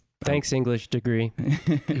 Thanks, English degree.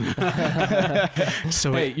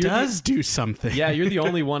 So it does do something. Yeah, you're the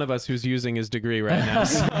only one of us who's using his degree right now.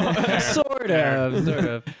 So. Sort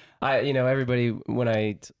of. Everybody, when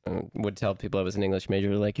I would tell people I was an English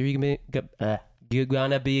major, like, you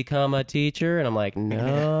gonna become a teacher? And I'm like,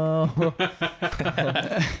 no.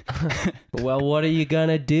 Well, what are you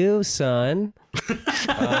gonna do, son?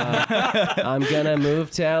 I'm gonna move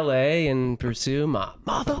to LA and pursue my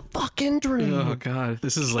motherfucking dream. Oh God,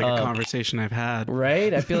 this is like a conversation I've had.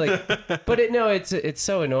 Right? I feel like, but it's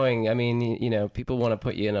so annoying. I mean, people want to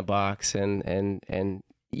put you in a box, and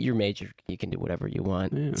your major, you can do whatever you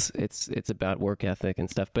want. Yeah. It's about work ethic and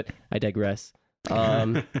stuff. But I digress.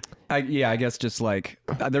 I guess just like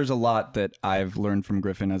there's a lot that I've learned from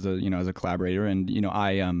Griffin as a collaborator, and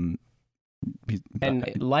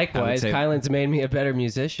likewise, Kylan's made me a better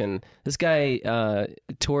musician. This guy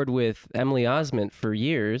toured with Emily Osment for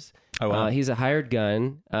years. Oh, wow. He's a hired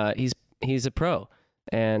gun. He's a pro,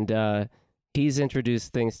 and he's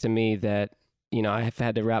introduced things to me that I've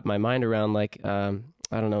had to wrap my mind around. Like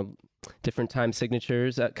I don't know, different time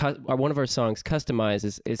signatures. One of our songs,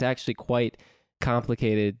 "Customize," is actually quite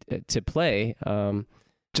complicated to play.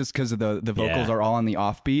 Just because of the vocals are all on the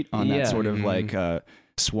offbeat on that sort of like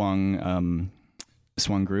swung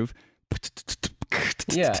groove.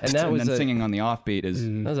 Yeah, and that was then singing on the offbeat is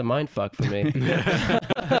that was a mind fuck for me.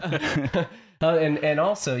 And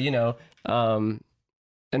also,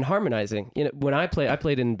 and harmonizing. When I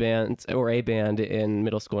played in bands or a band in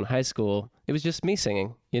middle school and high school, it was just me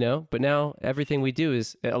singing, But now everything we do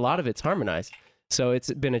is a lot of it's harmonized. So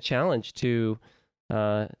it's been a challenge to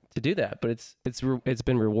do that, but it's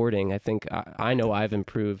been rewarding. I think I know I've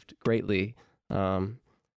improved greatly, and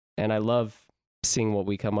I love seeing what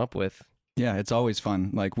we come up with. Yeah, it's always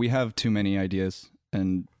fun. Like we have too many ideas,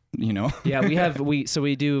 and Yeah,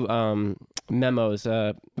 we do memos,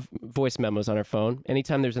 voice memos on our phone.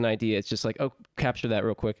 Anytime there's an idea, it's just like, oh, capture that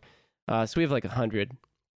real quick. So we have like 100,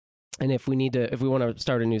 and if we want to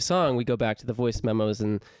start a new song, we go back to the voice memos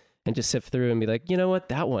and just sift through and be like, you know what,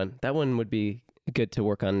 that one would be good to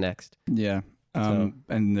work on next. Yeah.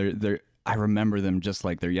 And they're I remember them just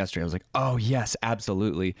like they're yesterday. I was like, oh yes,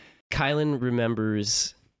 absolutely. Kylan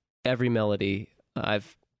remembers every melody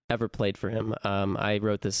I've ever played for him. I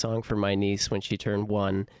wrote this song for my niece when she turned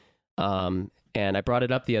 1. And I brought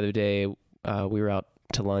it up the other day. We were out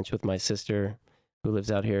to lunch with my sister who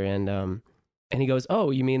lives out here. And he goes,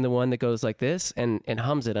 oh, you mean the one that goes like this? And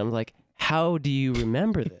hums it. I'm like, how do you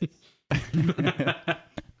remember this?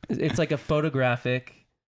 It's like a photographic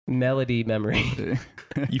melody memory.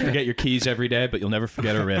 You forget your keys every day, but you'll never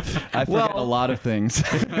forget a riff. I forget a lot of things.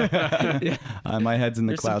 My head's in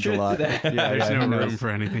the clouds a lot. Yeah, there's no room for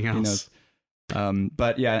anything else.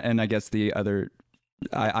 But yeah, and I guess the other,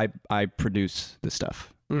 I produce the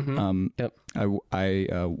stuff. Mm-hmm. Yep.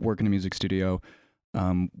 I work in a music studio.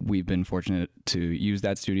 We've been fortunate to use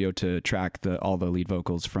that studio to track all the lead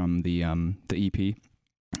vocals from the EP.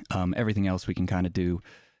 Everything else we can kind of do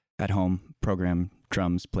at home, program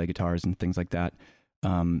drums, play guitars, and things like that.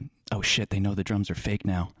 Oh shit! They know the drums are fake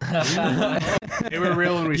now. They were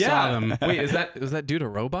real when we saw them. Wait, was that dude a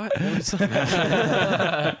robot?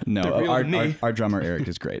 No, our drummer Eric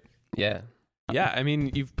is great. Yeah. Yeah, I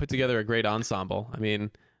mean, you've put together a great ensemble. I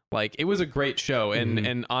mean, like, it was a great show.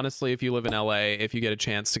 And honestly, if you live in LA, if you get a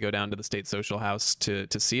chance to go down to the State Social House to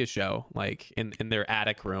see a show, like in their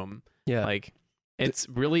attic room, like it's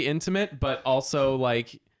really intimate, but also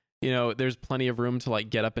like, there's plenty of room to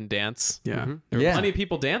like get up and dance. Yeah. There were plenty of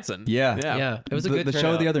people dancing. Yeah. It was a good the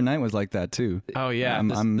turnout. show the other night was like that too. Oh yeah.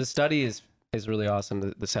 The study is really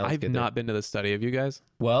awesome. The sound's I've good not been to the study. Have you guys?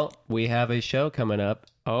 Well, we have a show coming up.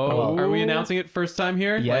 Oh, are we announcing it first time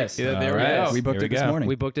here? Yes. Like, there we go. We booked it this morning.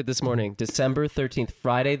 We booked it this morning. December 13th,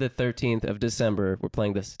 Friday the 13th of December. We're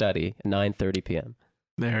playing The Study at 9:30 p.m.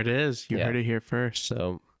 There it is. You heard it here first.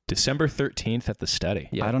 So December 13th at the Study.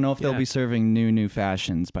 Yeah. I don't know if they'll be serving new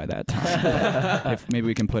fashions by that time. If maybe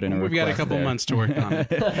we can put in a We've got a couple months to work on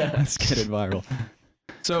it. Let's get it viral.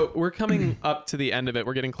 So we're coming up to the end of it.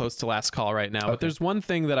 We're getting close to last call right now. But there's one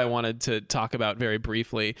thing that I wanted to talk about very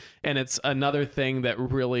briefly, and it's another thing that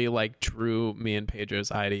really like drew me and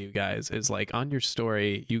Pedro's eye to you guys is like on your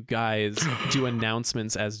story, you guys do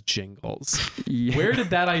announcements as jingles. Yeah. Where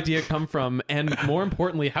did that idea come from? And more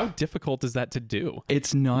importantly, how difficult is that to do?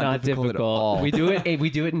 It's not difficult at all. We do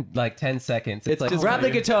it in like 10 seconds. It's like just grab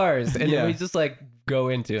the guitars and then we just like go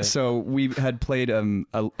into it. So we had played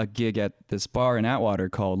a gig at this bar in Atwater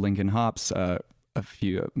called Lincoln Hops a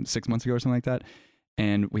few 6 months ago or something like that,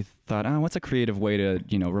 and we thought, what's a creative way to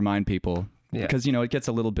remind people? Because it gets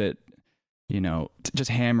a little bit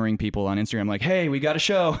just hammering people on Instagram like, hey, we got a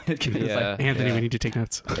show. Anthony, we need to take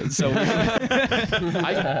notes. So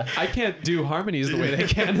I can't do harmonies the way they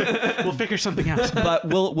can. We'll figure something out. But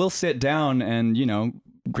we'll sit down and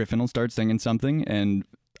Griffin will start singing something and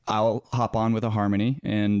I'll hop on with a harmony,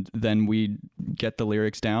 and then we get the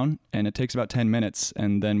lyrics down, and it takes about 10 minutes.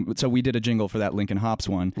 And then, so we did a jingle for that Lincoln Hops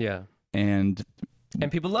one. Yeah. And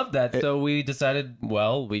people loved that. So we decided,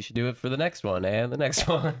 well, we should do it for the next one and the next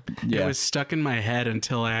one. It was stuck in my head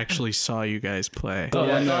until I actually saw you guys play. Oh,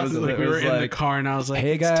 that's awesome. We were in the car and I was like,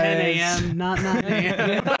 hey it's guys. 10 a.m., not 9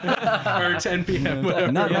 a.m. or 10 p.m.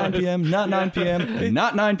 Whatever. Not 9 p.m., not 9 p.m.,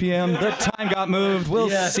 not 9 p.m. The time got moved. We'll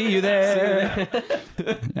see you there.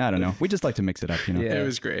 I don't know. We just like to mix it up, Yeah. It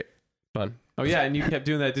was great. Fun. Oh yeah, and you kept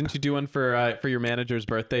doing that. Didn't you do one for your manager's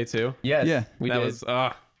birthday too? Yes. Yeah. We that did. was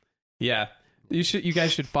yeah. You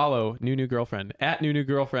guys should follow New Girlfriend at New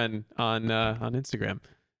Girlfriend on Instagram.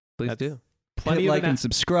 Please do. plenty hit of like and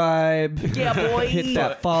subscribe. Yeah, boy. Hit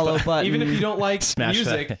that follow button. Even if you don't like Smash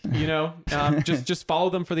music, you know, just follow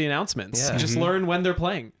them for the announcements. Yeah. Just learn when they're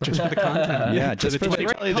playing. Just for the content. yeah, just for the,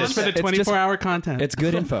 Just for the 24-hour content. it's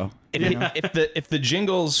good info. If the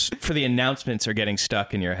jingles for the announcements are getting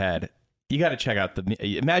stuck in your head, you got to check out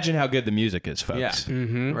imagine how good the music is, folks. Yeah.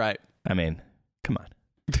 Mm-hmm. Right. I mean, come on.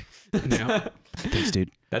 Yeah. Thanks,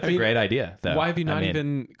 dude. That's I a mean, great idea, though. Why have you not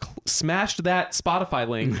even smashed that Spotify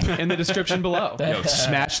link in the description below? Yo,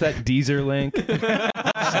 smash that Deezer link.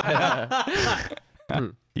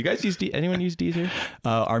 You guys use anyone use Deezer?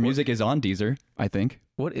 Our music is on Deezer, I think,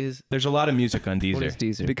 What is There's a lot of music on Deezer. what is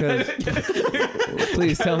Deezer? because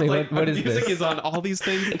Please tell me Like, what is music this? is on all these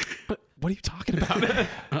things. What are you talking about?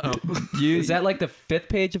 Is that like the 5th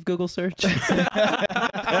page of Google search?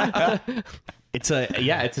 It's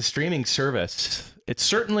a streaming service. It's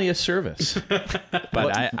certainly a service. But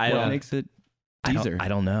I what don't makes it Deezer? I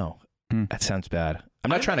don't know. That sounds bad. I'm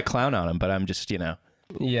not trying to clown on them, but I'm just, Yeah.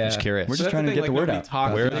 just curious. We're just That's trying the to get thing, the like, word nobody out.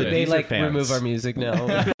 talks Where are about the it. They Deezer like fans? remove our music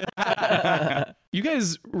now. You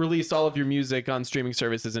guys release all of your music on streaming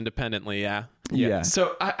services independently, yeah? Yeah.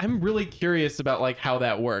 So I'm really curious about like how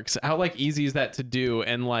that works. How like easy is that to do?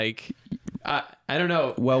 And like, I don't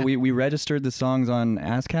know. Well, we registered the songs on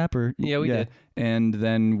ASCAP, or Yeah, we did. and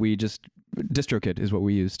then we just DistroKid is what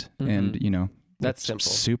we used, and you know That's it's simple.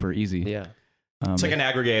 super easy. Yeah. It's like an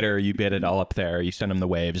aggregator. You bid it all up there. You send them the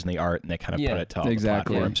waves and the art, and they kind of put it to all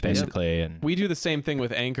Exactly. the platforms, Yeah. basically. And We do the same thing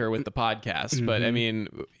with Anchor with the podcast, but I mean,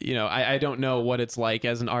 you know, I don't know what it's like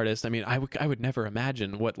as an artist. I mean, I would never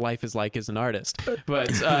imagine what life is like as an artist,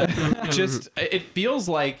 but just it feels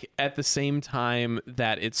like at the same time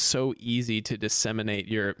that it's so easy to disseminate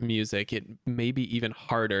your music, it may be even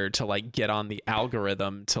harder to like get on the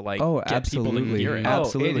algorithm to like get people to hear it.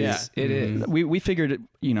 Absolutely. Oh, it is. We figured,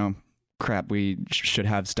 you know, crap, we should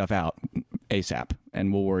have stuff out ASAP,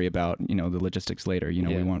 and we'll worry about, you know, the logistics later. You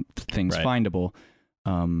know, we want things findable.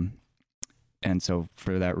 And so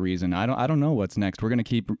for that reason, I don't know what's next. We're gonna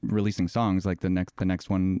keep releasing songs. Like the next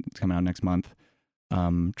one is coming out next month.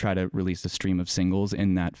 Try to release a stream of singles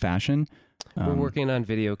in that fashion. We're working on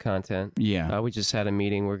video content. Yeah, We just had a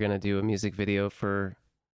meeting. We're going to do a music video for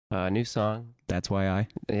a new song. that's why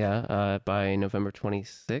By November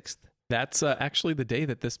 26th. That's actually the day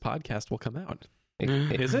that this podcast will come out.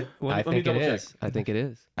 Is it? I think it is. I think it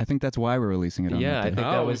is. I think that's why we're releasing it on Yeah, I that think day.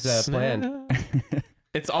 that was planned.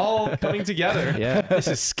 It's all coming together. Yeah. This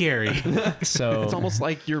is scary. So It's almost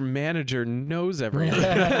like your manager knows everything.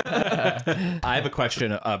 I have a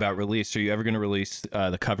question about release. Are you ever going to release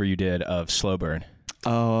the cover you did of Slow Burn?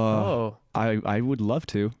 Oh, I would love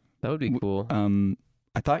to. that would be cool.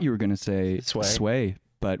 I thought you were gonna say Sway,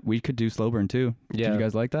 but we could do Slow Burn too. Yeah. Did you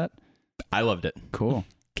guys like that? I loved it. Cool.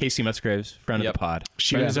 Casey Musgraves, friend of the pod.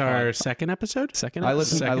 She was our second episode. I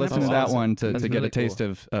listened to that one to That's get really a taste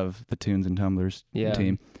of the Tunes and Tumblers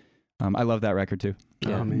team. I love that record too.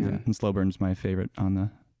 Yeah. Oh man. And Slow Burn's my favorite on the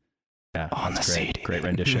CD. Great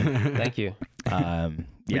rendition. Thank you.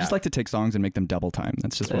 We just like to take songs and make them double time.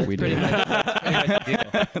 That's just what we do. Pretty much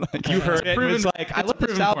Like, You heard it. It was like, I love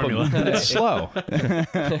this album, but it's slow.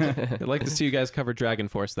 I'd like to see you guys cover Dragon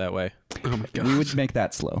Force that way. Oh my god. we would make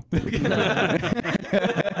that slow.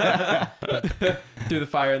 Through the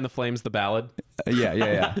Fire and the Flames, the ballad.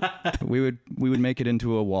 Yeah. We would make it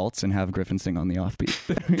into a waltz and have Griffin sing on the offbeat.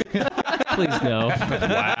 Please no.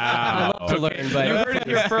 Wow. I love to learn, but You heard it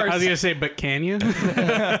here I was first. gonna say, but can you?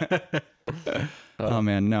 Oh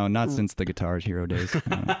man, no, not since the Guitar Hero days.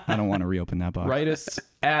 I don't want to reopen that box. Write us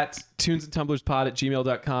at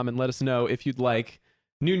tunesandtumblerspod@gmail.com and let us know if you'd like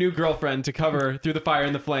New Girlfriend to cover Through the Fire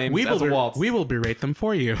and the Flames We as a will waltz. we will berate them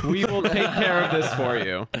for you. We will take care of this for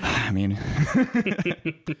you. I mean,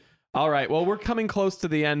 All right. Well, we're coming close to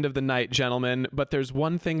the end of the night, gentlemen, but there's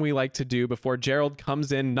one thing we like to do before Gerald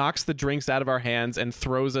comes in, knocks the drinks out of our hands, and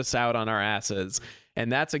throws us out on our asses.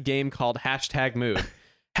 And that's a game called Hashtag Mood.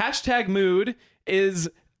 Hashtag Mood is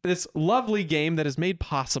this lovely game that is made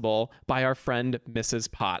possible by our friend Mrs.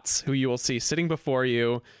 Potts, who you will see sitting before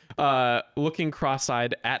you, looking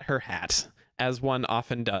cross-eyed at her hat, as one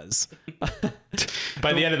often does.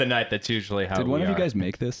 By the end of the night, that's usually how did one we of you are. guys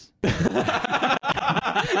make this?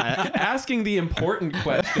 Asking the important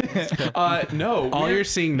questions. No. All you're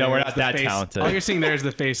seeing No, there we're is not the that face- talented. All you're seeing there is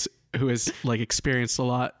the face who has like experienced a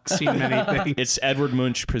lot, seen many things. It's Edward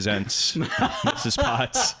Munch presents Mrs.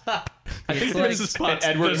 Potts. I think like Mrs. Potts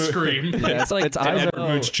Edward the scream. yeah, it's like It's eyes Edward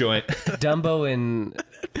Munch joint. Dumbo in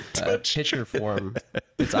picture form.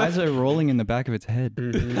 Its eyes are rolling in the back of its head.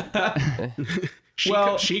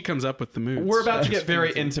 She comes up with the moods. We're about to She's get very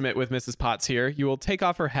fancy. intimate with Mrs. Potts here. You will take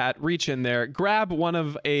off her hat, reach in there, grab one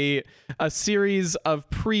of a series of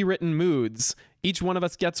pre-written moods. Each one of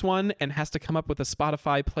us gets one and has to come up with a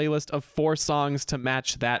Spotify playlist of 4 songs to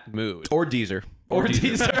match that mood. Or Deezer. Or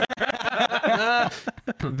Deezer.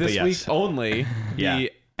 This yes. week only, Yeah.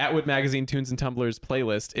 the Atwood Magazine Tunes and Tumblers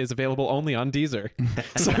playlist is available only on Deezer.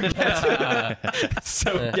 So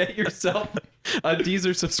get yourself a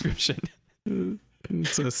Deezer subscription.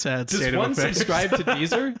 It's a sad Does state one of affairs. subscribe to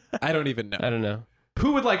Deezer? I don't even know. I don't know.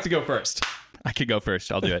 Who would like to go first? I could go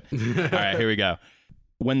first. I'll do it. All right, here we go.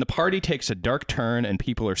 When the party takes a dark turn and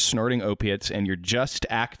people are snorting opiates and you just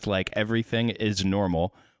act like everything is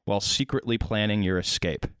normal while secretly planning your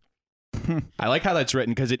escape. I like how that's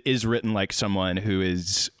written because it is written like someone who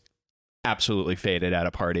is absolutely faded at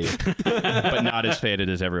a party, but not as faded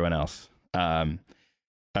as everyone else,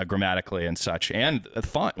 grammatically and such, and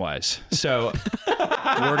font wise. So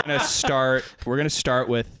we're gonna start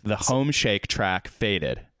with the Home Shake track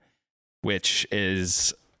 "Faded," which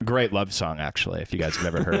is a great love song, actually. If you guys have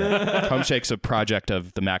ever heard it, Home Shake's a project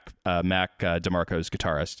of the Mac DeMarco's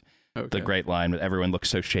guitarist. Okay. The great line with "Everyone looks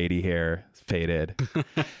so shady here, faded."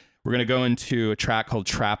 We're going to go into a track called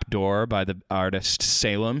Trap Door by the artist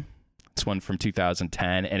Salem. It's one from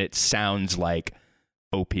 2010, and it sounds like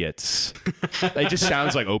opiates. It just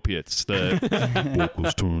sounds like opiates. The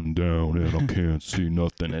vocals turned down and I can't see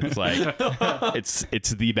nothing. It's like, it's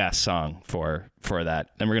the best song for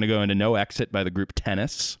that. Then we're going to go into No Exit by the group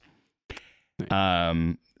Tennis.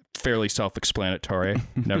 Fairly self-explanatory.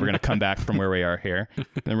 Never going to come back from where we are here.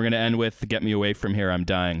 Then we're going to end with Get Me Away From Here, I'm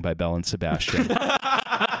Dying by Belle and Sebastian.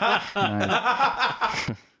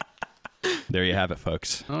 Nice. There you have it,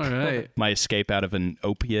 folks. All right. My escape out of an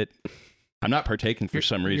opiate. I'm not partaking for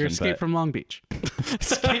some reason, Your escape but from Long Beach.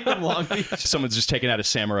 Escape from Long Beach. someone's just taking out a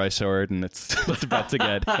samurai sword and it's about to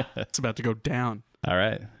get. It's about to go down. All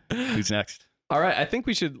right. Who's next? All right, I think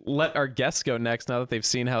we should let our guests go next now that they've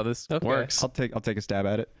seen how this works. I'll take a stab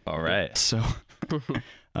at it. All right. So,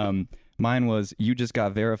 mine was "You Just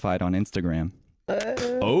Got Verified" on Instagram.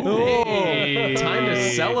 Oh. Hey, time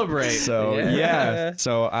to celebrate. So yeah.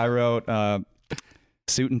 So I wrote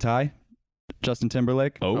 "Suit and Tie," Justin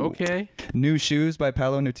Timberlake. Oh. Okay. "New Shoes" by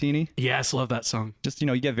Paolo Nutini. Yes, love that song. Just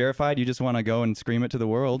you get verified. You just want to go and scream it to the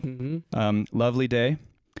world. Mm-hmm. "Lovely Day,"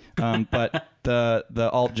 but the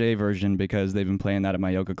Alt J version because they've been playing that at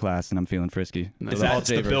my yoga class and I'm feeling frisky. Nice. So That's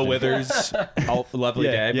the Bill Withers Lovely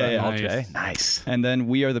Yeah, Day yeah, by yeah. Alt J. Nice. Nice. And then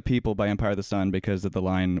 "We Are the People" by Empire of the Sun because of the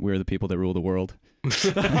line "We're the people that rule the world."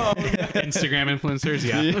 Instagram influencers,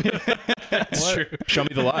 yeah. It's true. Show me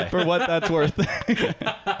the lie. For what that's worth.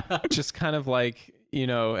 Just kind of like,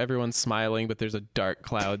 everyone's smiling, but there's a dark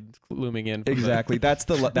cloud looming in. From Exactly. That's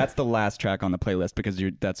the last track on the playlist because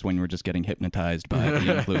that's when we're just getting hypnotized by the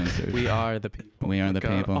influencers. We are the people. We are the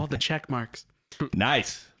God, people. all the check marks.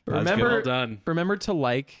 Nice. Remember, Well done. remember to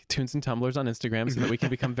like Tunes and Tumblers on Instagram so that we can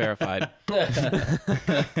become verified.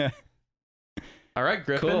 All right,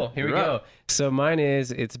 Griffin. Cool. Here we you're go. up. So mine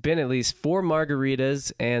is, it's been at least 4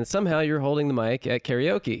 margaritas and somehow you're holding the mic at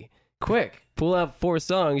karaoke. Quick, pull out 4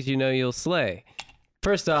 songs you know you'll slay.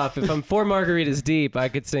 First off, if I'm 4 margaritas deep, I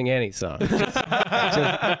could sing any song.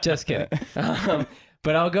 Just kidding.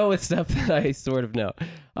 But I'll go with stuff that I sort of know.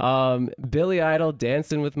 Billy Idol,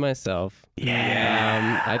 "Dancing with Myself."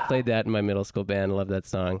 Yeah. I played that in my middle school band. I love that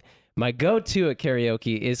song. My go-to at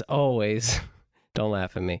karaoke is always, don't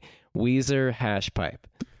laugh at me, Weezer, "Hash Pipe."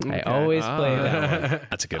 I always play that one.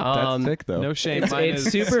 That's a good That's sick though. No shame. It's, Mine it's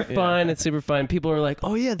is- super yeah. fun. It's super fun. People are like,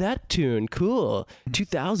 "Oh yeah, that tune, cool,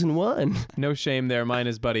 2001." No shame there. Mine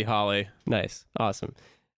is Buddy Holly. Nice, awesome.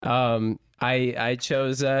 I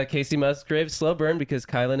chose Casey Musgrave's "Slow Burn" because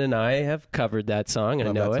Kylan and I have covered that song and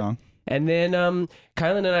Love I know that it. song. And then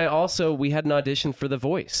Kylan and I we had an audition for The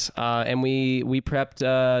Voice, and we prepped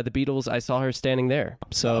the Beatles. I Saw Her Standing There,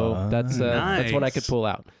 so that's one I could Nice. pull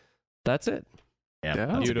out. That's it. Yeah, Yeah.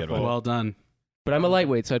 that's a good Beautiful. one. Well done. But I'm a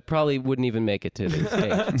lightweight, so I probably wouldn't even make it to the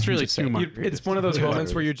stage. It's really 2 margaritas. It's one of those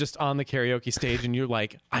moments where you're just on the karaoke stage and you're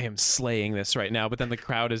like, I am slaying this right now. But then the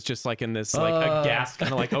crowd is just like in this like aghast,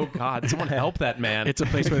 kind of like, oh God, someone help that man. It's a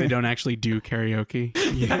place where they don't actually do karaoke.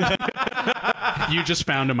 You just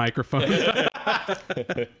found a microphone.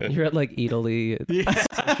 You're at like Italy,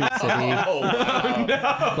 Century City,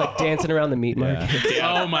 like dancing around the meat market.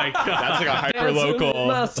 Oh my God. That's like a hyper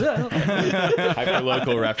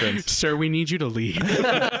local reference. Sir, we need you to leave.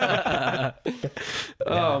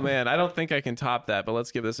 Oh man, I don't think I can top that, but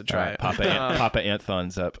let's give this a try. Papa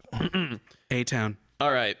Anthon's up. A-Town.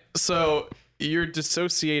 All right, so you're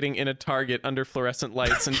dissociating in a Target under fluorescent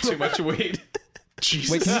lights and too much weed.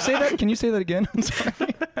 Jesus. Wait, can you say that? Can you say that again? I'm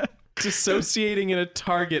sorry. Dissociating in a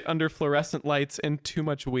Target under fluorescent lights and too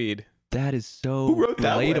much weed. That is so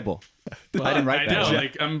relatable. I didn't write that. know,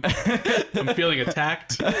 like I'm feeling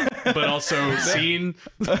attacked, but also seen.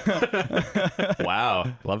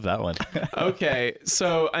 Wow, love that one. Okay,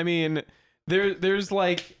 so I mean, there's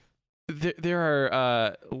like there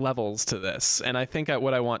are levels to this, and I think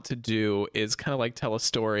what I want to do is kind of like tell a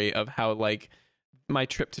story of how like my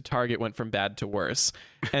trip to Target went from bad to worse.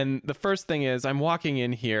 And the first thing is I'm walking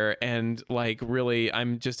in here and like really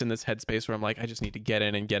I'm just in this headspace where I'm like, I just need to get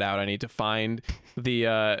in and get out. I need to find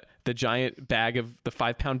the giant bag of the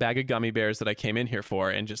 5-pound bag of gummy bears that I came in here for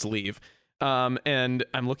and just leave. And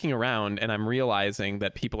I'm looking around and I'm realizing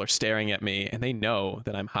that people are staring at me and they know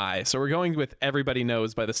that I'm high. So we're going with Everybody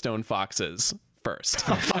Knows by the Stone Foxes first.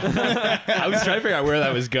 I was trying to figure out where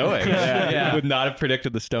that was going. Yeah. I would not have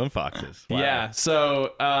predicted the Stone Foxes. Wow. Yeah,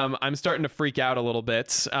 so I'm starting to freak out a little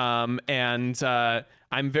bit, and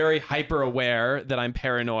I'm very hyper aware that I'm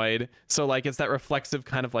paranoid. So like it's that reflexive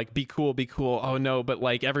kind of like be cool. Oh no, but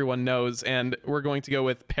like everyone knows, and we're going to go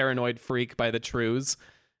with Paranoid Freak by the Trews,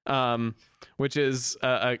 which is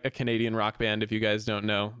a Canadian rock band. If you guys don't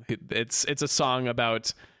know, it's a song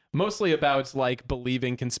mostly about like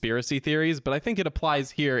believing conspiracy theories, but I think it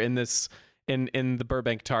applies here in this in the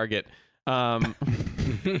Burbank Target.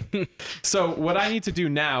 So what I need to do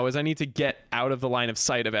now is I need to get out of the line of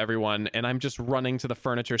sight of everyone, and I'm just running to the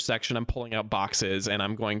furniture section. I'm pulling out boxes and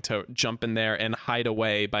I'm going to jump in there and Hide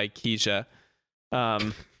Away by Keisha.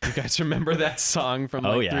 You guys remember that song from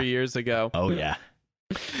 3 years ago? Oh yeah.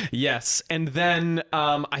 Yes. And then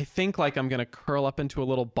I think like I'm going to curl up into a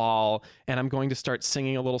little ball and I'm going to start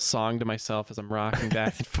singing a little song to myself as I'm rocking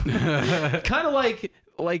back and forth. Kind of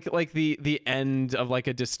like the end of like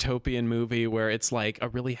a dystopian movie where it's like a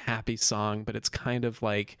really happy song, but it's kind of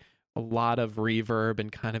like a lot of reverb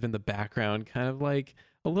and kind of in the background, kind of like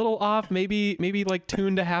a little off, maybe like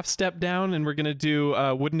tuned a half step down, and we're gonna do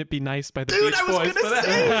 "Wouldn't It Be Nice" by the Beach Boys.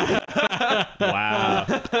 Wow.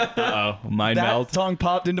 Uh-oh. Mind That meld. song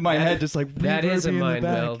popped into my head just like That is a reverbing in the mind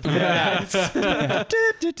back.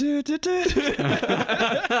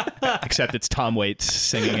 meld. Except it's Tom Waits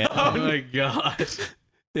singing it. Oh my god.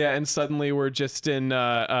 Yeah, and suddenly we're just in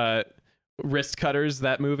Wrist Cutters,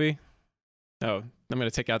 that movie. Oh, I'm going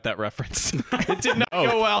to take out that reference. It did not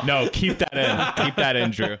go well. No, keep that in. Keep that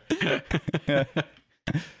in, Drew.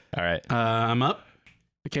 All right. I'm up.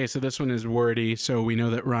 Okay, so this one is wordy, so we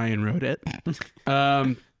know that Ryan wrote it.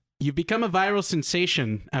 You've become a viral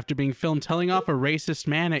sensation after being filmed telling off a racist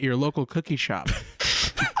man at your local cookie shop.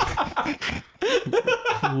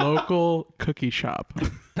 Local cookie shop.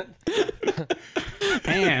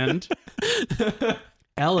 And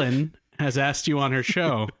Ellen has asked you on her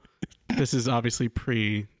show. This is obviously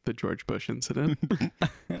pre the George Bush incident.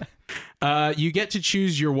 You get to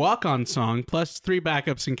choose your walk-on song plus 3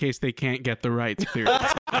 backups in case they can't get the rights cleared.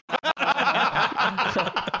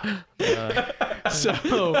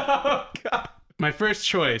 So, my first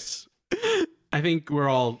choice, I think we're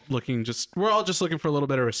all just looking for a little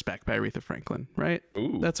bit of Respect by Aretha Franklin, right?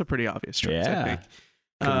 Ooh. That's a pretty obvious choice, I Yeah. think.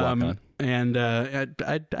 Good walk-on. And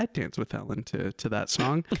I'd dance with Ellen to that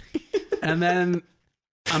song. And then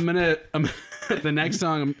the next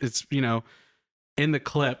song is, in the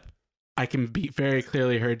clip, I can be very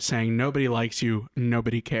clearly heard saying, "Nobody likes you,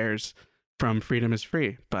 nobody cares," from Freedom is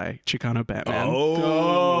Free by Chicano Batman.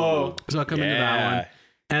 Oh. So I'll come into that one.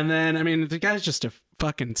 And then, the guy's just a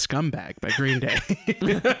fucking scumbag by Green Day.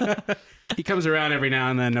 He comes around every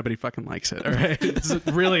now and then, nobody fucking likes it, all right? It's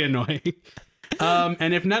really annoying.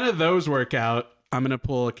 And if none of those work out, I'm going to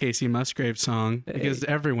pull a Casey Musgrave song because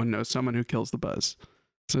everyone knows someone who kills the buzz.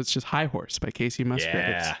 So it's just High Horse by Casey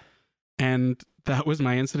Musgraves. Yeah. And that was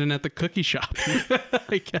my incident at the cookie shop,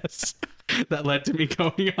 I guess. That led to me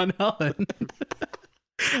going on Ellen.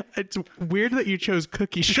 It's weird that you chose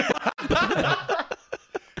cookie shop.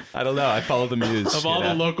 I don't know. I follow the muse. Of all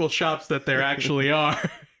the local shops that there actually are.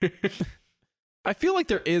 I feel like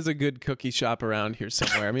there is a good cookie shop around here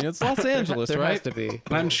somewhere. I mean, it's Los Angeles, There right? has to be.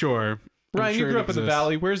 I'm sure. Ryan, you sure grew it up in the exists.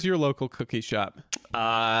 Valley. Where's your local cookie shop?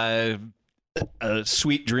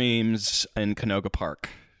 Sweet Dreams in Canoga Park.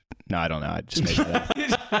 No, I don't know. I just made that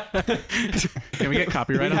up. Can we get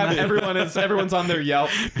copyright on that? Everyone's on their Yelp.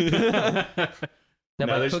 Now, No,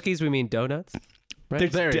 by there's- cookies, we mean donuts.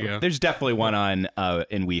 There you go. There's definitely one on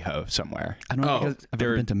in WeHo somewhere. I don't know if you guys have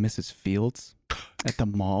ever been to Mrs. Fields at the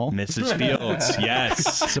mall. Mrs. Fields,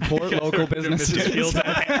 yes. Support local businesses. Fields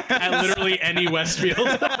at literally any Westfield.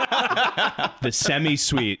 The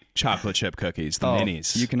semi-sweet chocolate chip cookies, the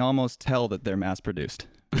minis. You can almost tell that they're mass produced.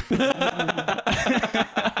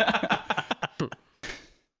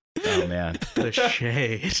 Oh man. The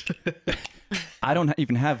shade. I don't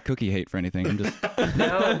even have cookie hate for anything. I'm just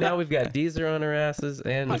Now we've got Deezer on our asses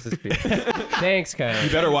and Mrs. Fields. Thanks, Kyle. You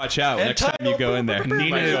better watch out next time you go in there. Might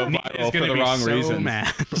go viral for the wrong reason.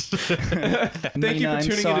 Thank you for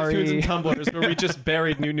tuning into Tunes and Tumblers, where we just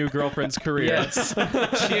buried New Girlfriend's career. Yes.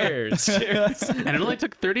 Cheers. Cheers. And it only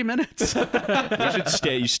took 30 minutes. You should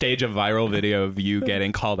stage a viral video of you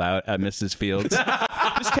getting called out at Mrs. Fields.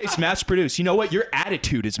 This tastes mass produced. You know what? Your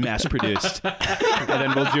attitude is mass produced. And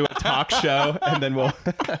then we'll do a talk show, and then we'll.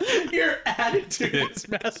 Your attitude is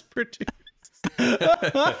mass produced.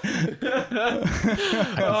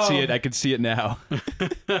 I can see it now.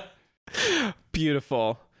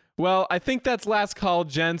 Beautiful. Well, I think that's last call,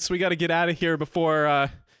 gents. We got to get out of here before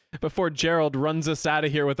Gerald runs us out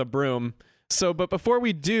of here with a broom. So, but before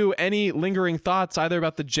we do, any lingering thoughts either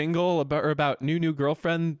about the jingle or about New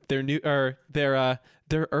Girlfriend, their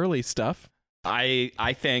early stuff?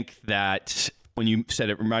 I think that when you said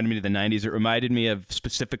it reminded me of the 90s, it reminded me of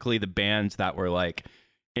specifically the bands that were like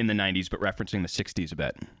in the 90s, but referencing the 60s a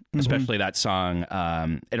bit. Especially that song.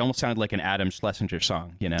 It almost sounded like an Adam Schlesinger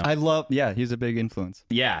song, you know? He's a big influence.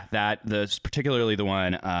 Yeah, particularly the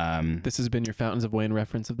one. This has been your Fountains of Wayne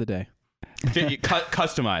reference of the day.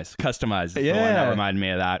 Customize. Is the one that reminded me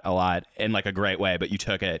of that a lot in like a great way, but you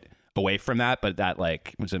took it away from that, but that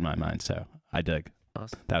like was in my mind, so I dig.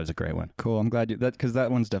 Awesome. That was a great one. Cool. I'm glad because that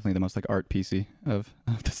one's definitely the most like art piecey of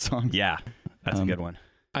the song. Yeah, that's a good one.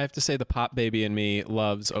 I have to say the pop baby in me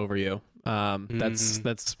loves Over You.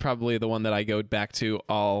 That's probably the one that I go back to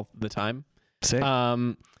all the time. Sick.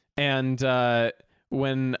 And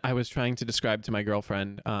when I was trying to describe to my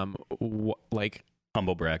girlfriend,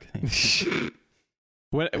 Humble brag.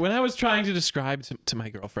 when I was trying to describe to my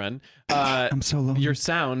girlfriend, I'm so lonely. Your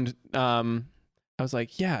sound, I was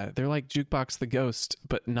like, yeah, they're like Jukebox the Ghost,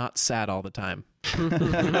 but not sad all the time.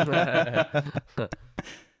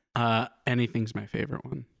 Anything's my favorite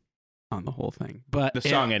one on the whole thing. But the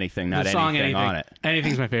song Anything, not the song anything on it.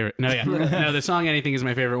 Anything's my favorite. No, the song Anything is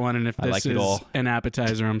my favorite one. And if this is an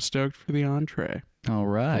appetizer, I'm stoked for the entree. All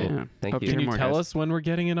right. Yeah. Thank you. Can you tell us when we're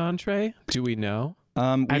getting an entree? Do we know?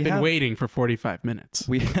 I've been waiting for 45 minutes.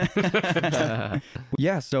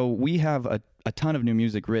 So we have a ton of new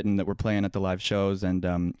music written that we're playing at the live shows,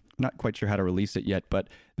 and not quite sure how to release it yet, but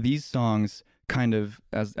these songs kind of,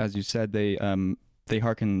 as you said, they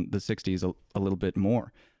harken the 60s a little bit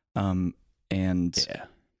more. And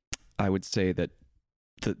I would say that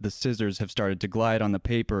the scissors have started to glide on the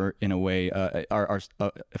paper in a way,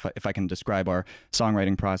 if I can describe our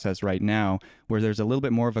songwriting process right now, where there's a little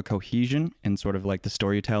bit more of a cohesion in sort of like the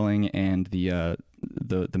storytelling and the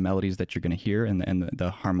melodies that you're going to hear and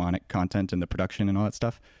the harmonic content and the production and all that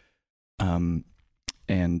stuff.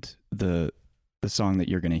 And the song that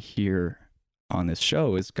you're going to hear on this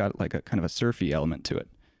show has got like a kind of a surfy element to it.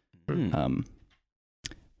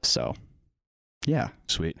 So yeah,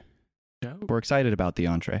 sweet. We're excited about the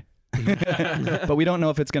entree, but we don't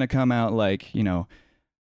know if it's going to come out like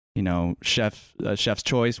chef's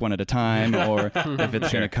choice one at a time, or if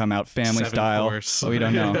it's going to come out family style. We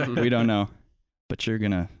don't know. But you're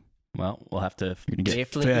gonna. Well, we'll have to. You're gonna get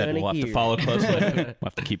fed. We'll have to follow closely. We'll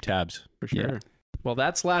have to keep tabs For sure. Yeah. Well,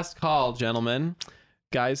 that's last call, gentlemen.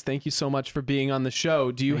 Guys, thank you so much for being on the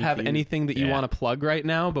show. Do you have anything that you want to plug right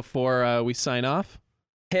now before we sign off?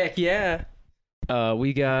 Heck yeah.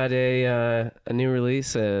 We got a new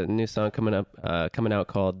release, a new song coming out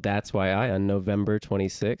called That's Why I on November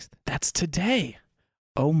 26th. That's today.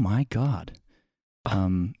 Oh my God.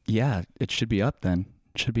 Yeah, it should be up then.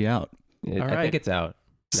 It should be out. I think it's out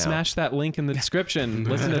now. Smash that link in the description.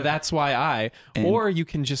 Listen to That's Why I. Or you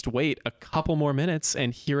can just wait a couple more minutes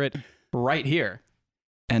and hear it right here.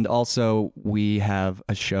 And also, we have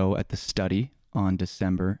a show at the Study on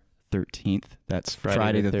December 13th. That's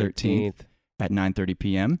Friday the 13th. At 9:30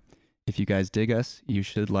 p.m. If you guys dig us, you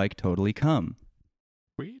should totally come.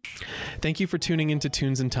 Thank you for tuning into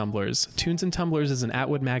Tunes and Tumblers. Tunes and Tumblers is an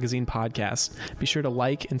Atwood Magazine podcast. Be sure to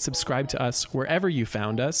like and subscribe to us wherever you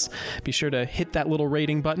found us. Be sure to hit that little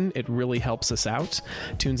rating button. It really helps us out.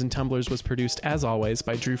 Tunes and Tumblers was produced, as always,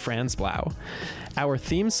 by Drew Franzblau. Our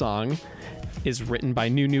theme song is written by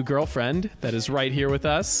New Girlfriend, that is right here with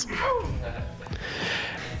us.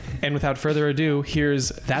 And without further ado, here's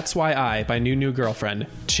That's Why I by New Girlfriend.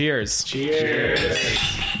 Cheers.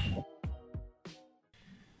 Cheers.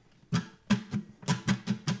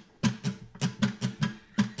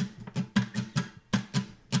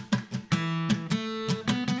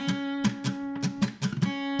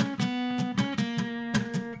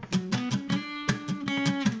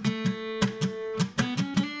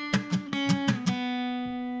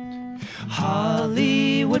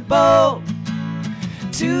 Hollywood would bowl,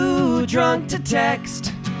 too drunk to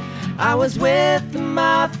text. I was with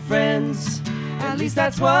my friends, at least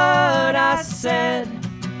that's what I said.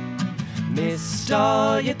 Missed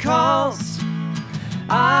all your calls,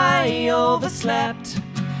 I overslept,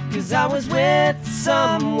 'cause I was with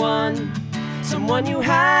someone you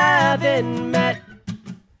haven't met.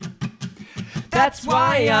 That's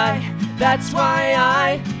why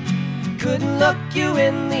I couldn't look you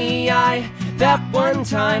in the eye that one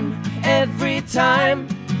time. Every time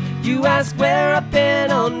you asked where I've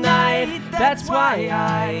been all night, that's why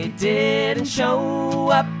I didn't show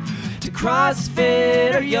up to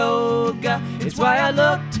CrossFit or yoga. It's why I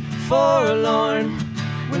looked forlorn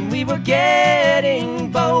when we were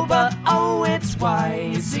getting boba. Oh, it's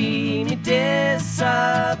why you see me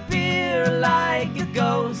disappear like a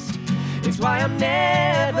ghost. It's why I'm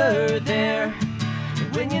never there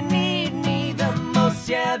when you need me the most.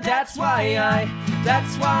 Yeah, that's why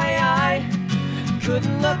I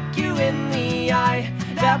couldn't look you in the eye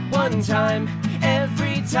that one time.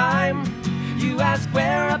 Every time you ask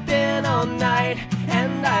where I've been all night,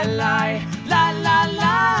 and I lie,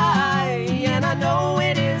 and I know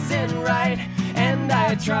it isn't right, and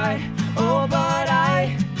I tried, oh, but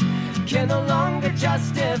I can no longer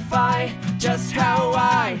justify just how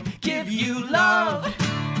I give you love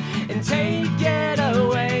and take it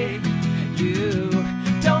away. You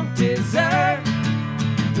don't deserve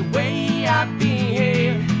the way I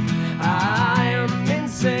behave. I am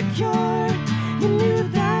insecure, you knew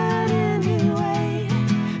that anyway.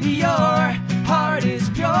 Your heart is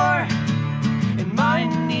pure and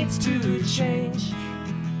mine needs to change.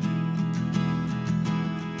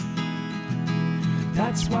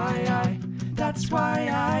 That's why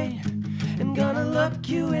I am gonna look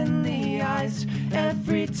you in the eyes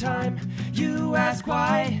every time you ask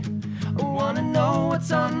why. I wanna know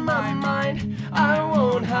what's on my mind, I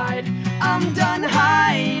won't hide. I'm done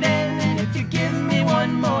hiding, and if you give me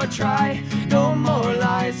one more try, no more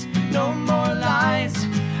lies, no more lies.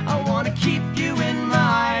 I wanna keep you in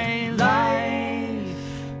my life.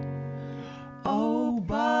 Oh,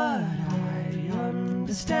 but I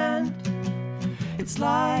understand it's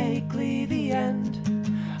likely the end.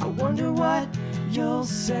 I wonder what you'll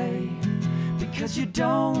say, because you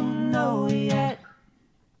don't know yet.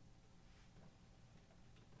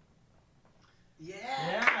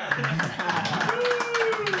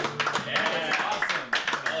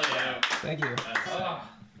 Thank you.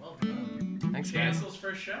 Well done. Thanks, guys. Cancel's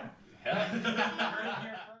first show.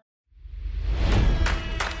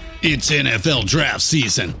 It's NFL draft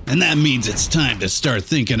season, and that means it's time to start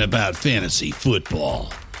thinking about fantasy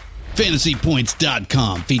football.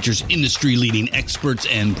 FantasyPoints.com features industry-leading experts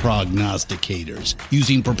and prognosticators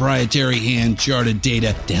using proprietary hand-charted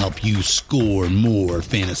data to help you score more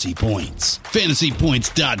fantasy points.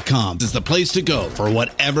 FantasyPoints.com is the place to go for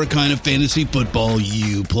whatever kind of fantasy football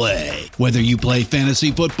you play. Whether you play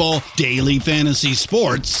fantasy football, daily fantasy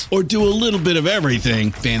sports, or do a little bit of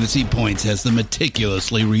everything, Fantasy Points has the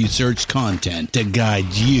meticulously researched content to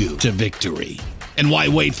guide you to victory. And why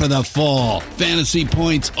wait for the fall? Fantasy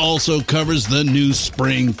Points also covers the new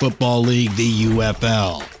spring football league, the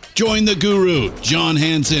UFL. Join the guru, John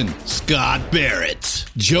Hansen, Scott Barrett,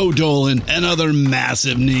 Joe Dolan, and other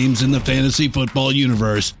massive names in the fantasy football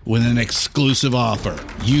universe with an exclusive offer.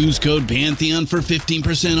 Use code Pantheon for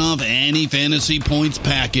 15% off any Fantasy Points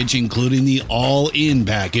package, including the all-in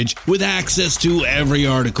package, with access to every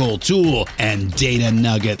article, tool, and data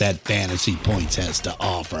nugget that Fantasy Points has to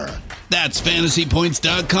offer. That's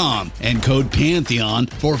FantasyPoints.com and code Pantheon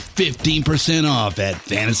for 15% off at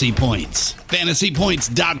Fantasy Points.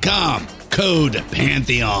 FantasyPoints.com, code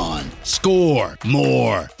Pantheon. Score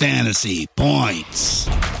more fantasy points.